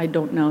connection. I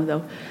don't know,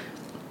 though,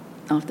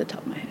 off the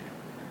top of my head.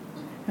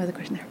 Another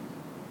question there.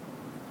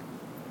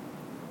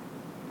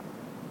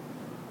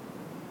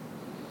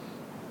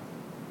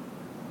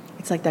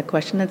 It's like that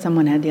question that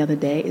someone had the other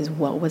day is,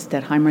 what was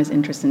Stettheimer's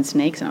interest in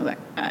snakes? And I was like,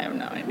 I have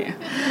no idea.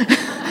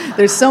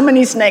 There's so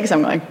many snakes,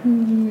 I'm like, I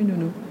don't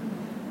know.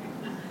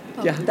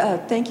 Yeah.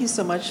 Thank you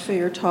so much for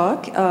your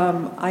talk.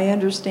 I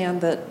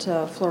understand that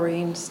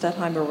Florine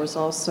Stettheimer was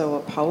also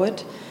a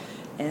poet,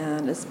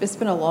 and it's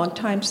been a long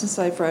time since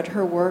I've read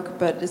her work,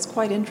 but it's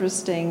quite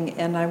interesting,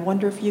 and I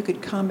wonder if you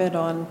could comment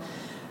on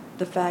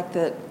the fact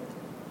that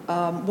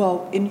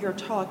in your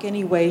talk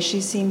anyway, she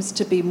seems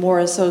to be more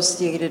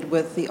associated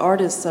with the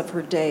artists of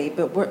her day,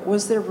 but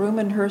was there room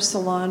in her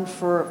salon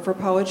for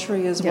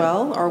poetry as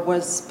well, or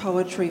was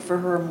poetry for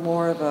her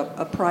more of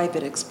a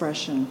private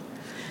expression?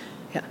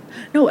 Yeah.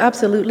 No,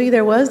 absolutely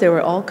there was. There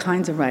were all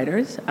kinds of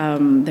writers.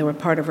 They were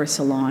part of her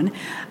salon.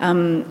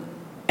 And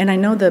I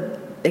know the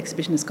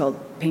exhibition is called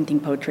Painting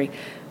Poetry,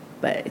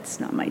 but it's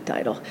not my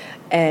title,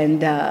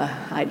 and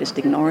I just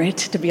ignore it,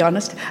 to be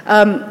honest.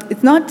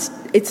 It's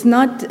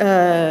not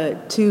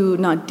to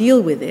not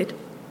deal with it.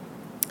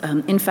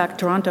 In fact,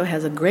 Toronto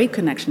has a great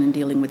connection in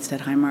dealing with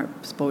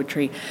Stettheimer's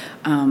poetry.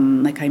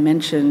 Like I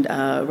mentioned,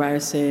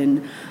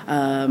 Ryerson,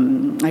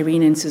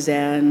 Irene and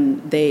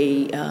Suzanne,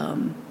 they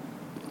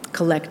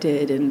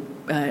collected and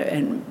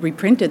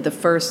reprinted the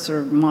first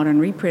sort of modern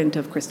reprint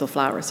of Crystal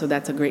Flowers, so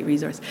that's a great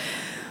resource.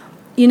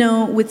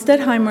 With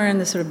Stettheimer and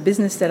the sort of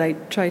business that I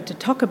tried to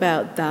talk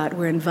about, that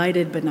we're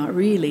invited but not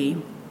really,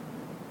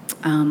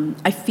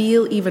 I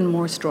feel even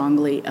more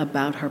strongly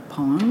about her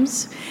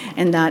poems,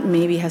 and that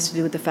maybe has to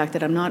do with the fact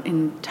that I'm not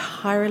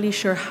entirely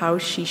sure how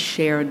she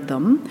shared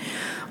them,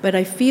 but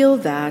I feel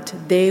that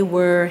they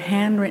were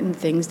handwritten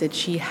things that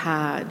she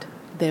had.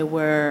 They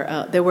were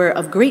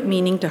of great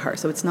meaning to her,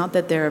 so it's not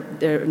that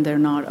they're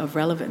not of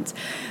relevance,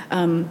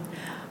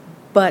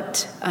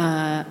 but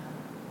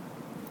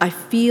I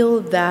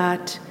feel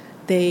that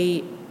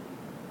they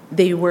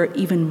were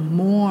even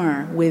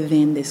more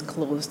within this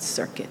closed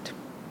circuit.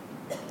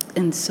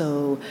 And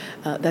so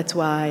that's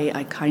why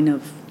I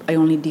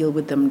only deal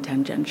with them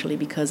tangentially,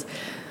 because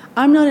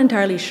I'm not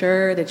entirely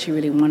sure that she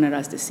really wanted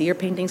us to see her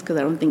paintings, because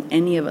I don't think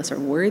any of us are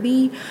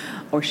worthy,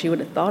 or she would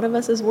have thought of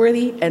us as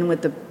worthy. And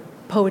with the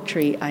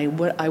poetry, I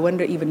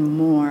wonder even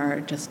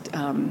more just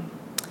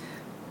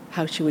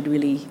how she would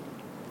really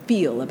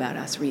feel about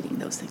us reading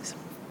those things.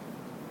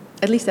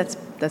 At least that's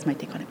my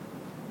take on it.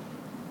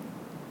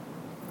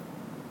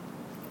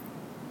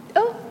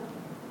 Oh.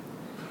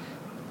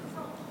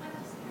 So I'm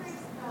just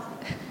curious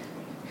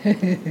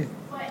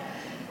about what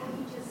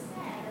you just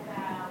said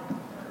about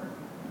her.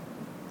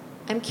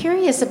 I'm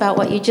curious about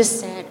what you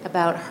just said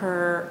about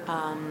her,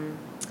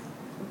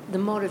 the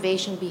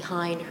motivation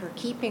behind her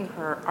keeping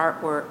her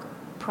artwork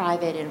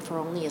private and for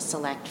only a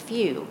select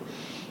few.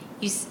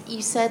 You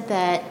said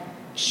that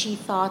she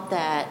thought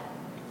that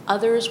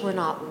others were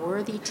not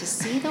worthy to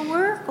see the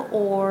work,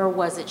 or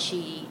was it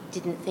she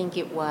didn't think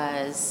it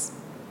was?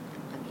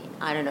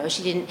 I don't know.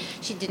 She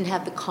didn't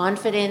have the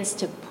confidence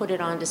to put it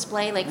on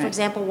display. Like, for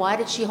example, why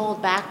did she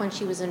hold back when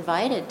she was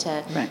invited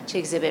to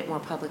exhibit more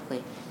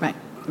publicly? Right.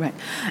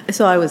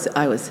 So I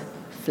was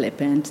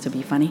flippant, to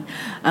be funny,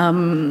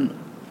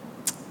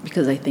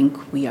 because I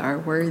think we are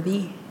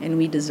worthy and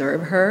we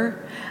deserve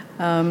her.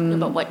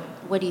 No, but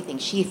what do you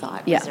think she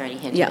thought? Was there any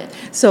hint of it?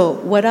 So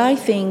what I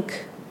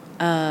think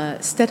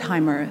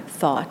Stettheimer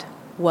thought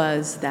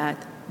was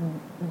that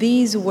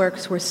these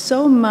works were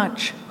so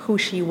much who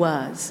she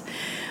was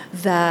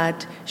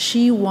that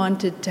she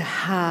wanted to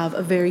have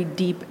a very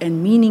deep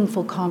and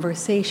meaningful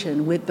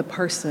conversation with the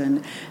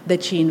person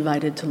that she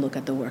invited to look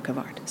at the work of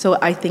art. So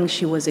I think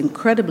she was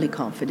incredibly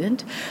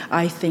confident.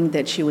 I think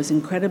that she was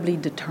incredibly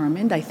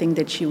determined. I think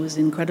that she was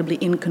incredibly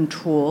in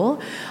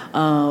control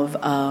of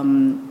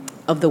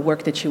the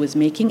work that she was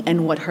making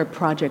and what her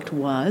project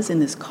was in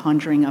this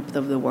conjuring up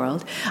of the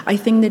world. I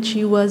think that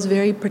she was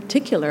very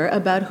particular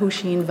about who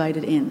she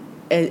invited in.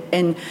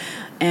 And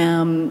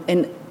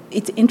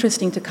it's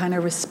interesting to kind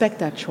of respect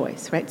that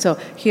choice, right? So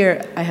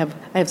here I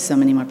have so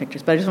many more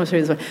pictures, but I just want to show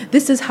you this one.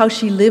 This is how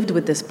she lived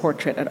with this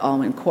portrait at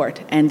Alwyn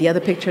Court. And the other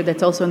picture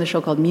that's also in the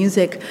show called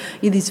Music,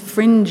 these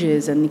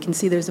fringes, and you can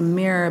see there's a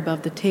mirror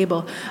above the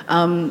table.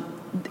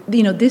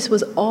 This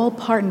was all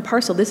part and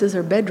parcel. This is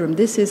her bedroom.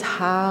 This is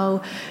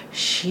how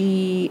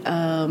she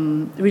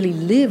really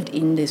lived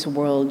in this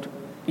world,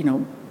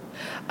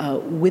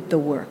 with the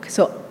work.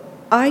 So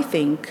I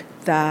think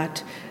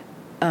that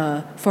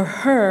for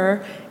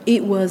her,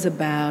 it was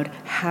about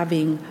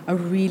having a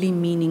really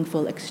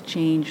meaningful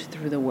exchange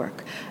through the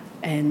work.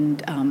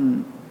 And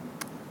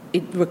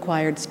it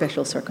required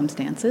special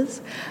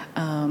circumstances.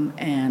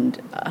 And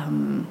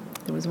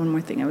there was one more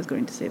thing I was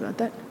going to say about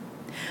that.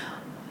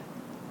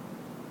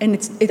 And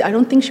I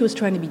don't think she was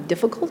trying to be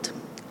difficult.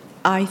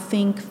 I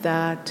think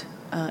that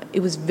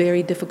it was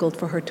very difficult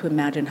for her to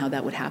imagine how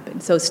that would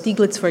happen. So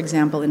Stieglitz, for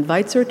example,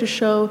 invites her to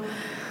show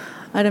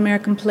at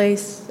American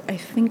Place,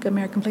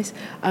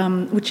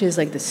 which is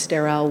like the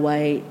sterile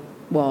white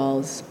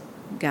walls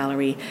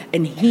gallery.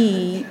 And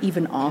he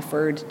even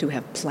offered to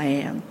have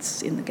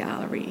plants in the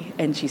gallery,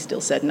 and she still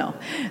said no.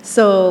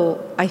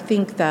 So I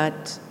think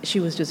that she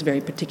was just very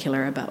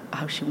particular about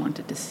how she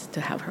wanted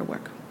to have her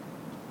work.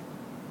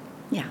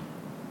 Yeah.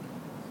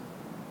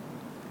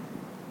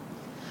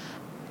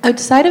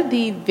 Outside of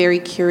the very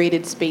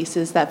curated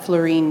spaces that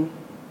Florine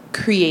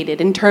created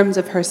in terms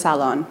of her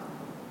salon,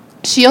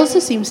 she also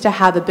seems to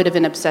have a bit of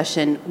an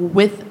obsession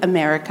with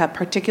America,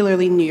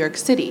 particularly New York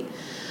City.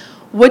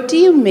 What do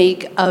you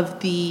make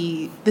of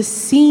the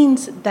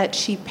scenes that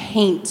she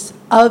paints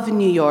of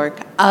New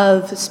York,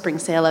 of Spring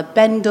Sale at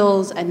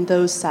Bendel's and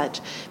those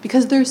such?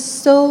 Because they're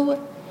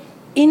so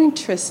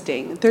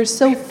interesting, they're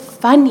so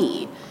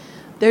funny.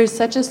 There's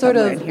such a sort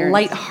of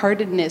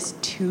lightheartedness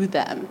to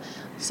them.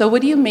 So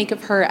what do you make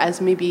of her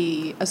as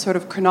maybe a sort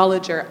of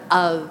chronologer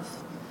of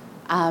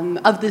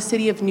the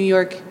city of New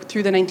York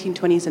through the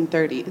 1920s and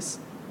 30s?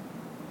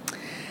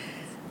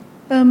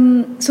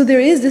 So there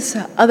is this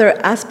other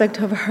aspect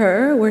of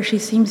her where she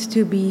seems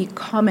to be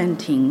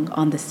commenting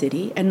on the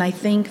city. And I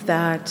think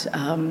that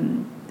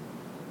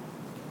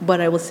what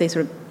I will say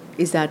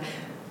is that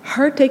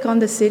her take on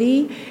the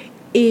city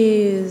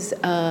is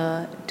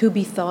to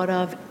be thought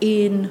of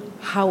in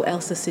how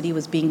else the city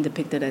was being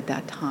depicted at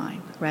that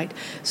time, right?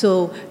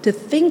 So to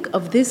think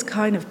of this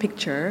kind of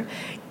picture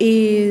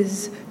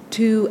is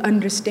to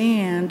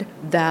understand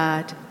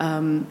that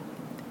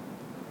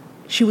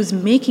she was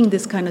making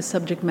this kind of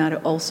subject matter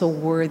also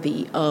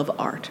worthy of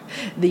art.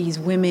 These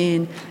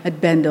women at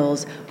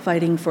Bendel's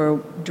fighting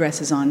for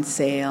dresses on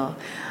sale.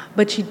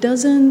 But she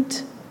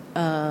doesn't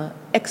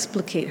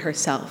explicate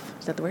herself.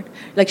 Is that the word?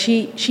 Like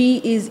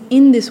she is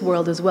in this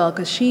world as well,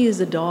 because she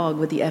is a dog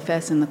with the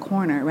FS in the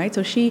corner, right?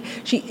 So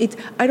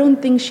I don't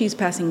think she's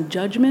passing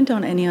judgment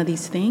on any of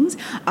these things.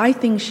 I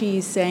think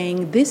she's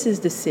saying this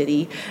is the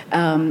city,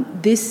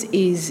 this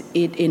is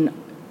it in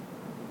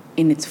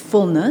its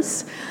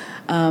fullness,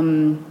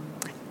 and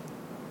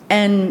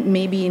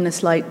maybe in a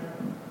slight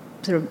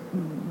sort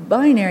of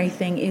binary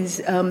thing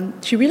is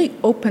she really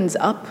opens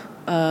up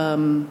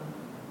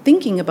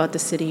thinking about the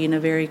city in a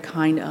very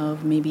kind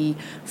of maybe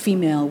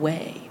female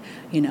way,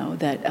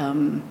 that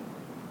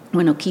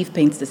when O'Keeffe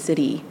paints the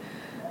city,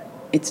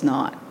 it's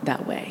not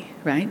that way,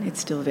 right? It's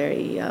still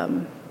very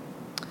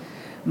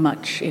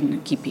much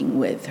in keeping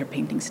with her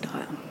painting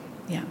style,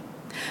 yeah.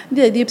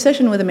 The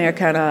obsession with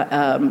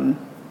Americana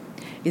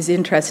is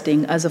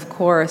interesting, as of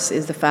course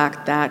is the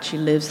fact that she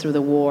lives through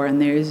the war and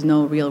there is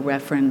no real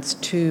reference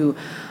to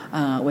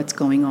what's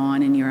going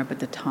on in Europe at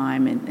the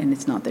time, and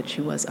it's not that she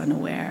was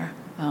unaware.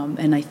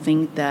 And I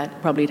think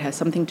that probably it has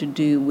something to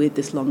do with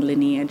this long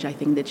lineage. I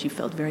think that she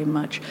felt very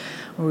much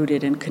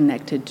rooted and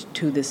connected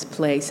to this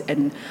place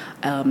and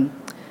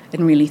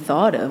really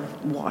thought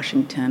of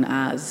Washington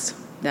as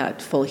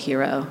that full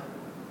hero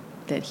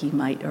that he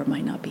might or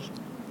might not be.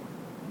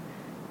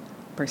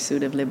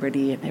 Pursuit of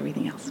liberty and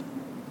everything else.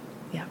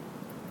 Yeah.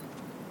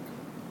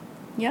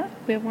 Yeah?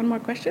 We have one more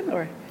question,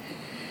 or?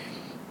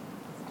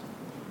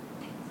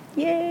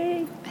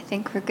 Yay! I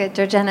think we're good.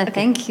 Georgina,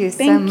 thank you so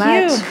Thank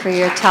much you. for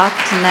your talk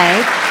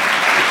tonight.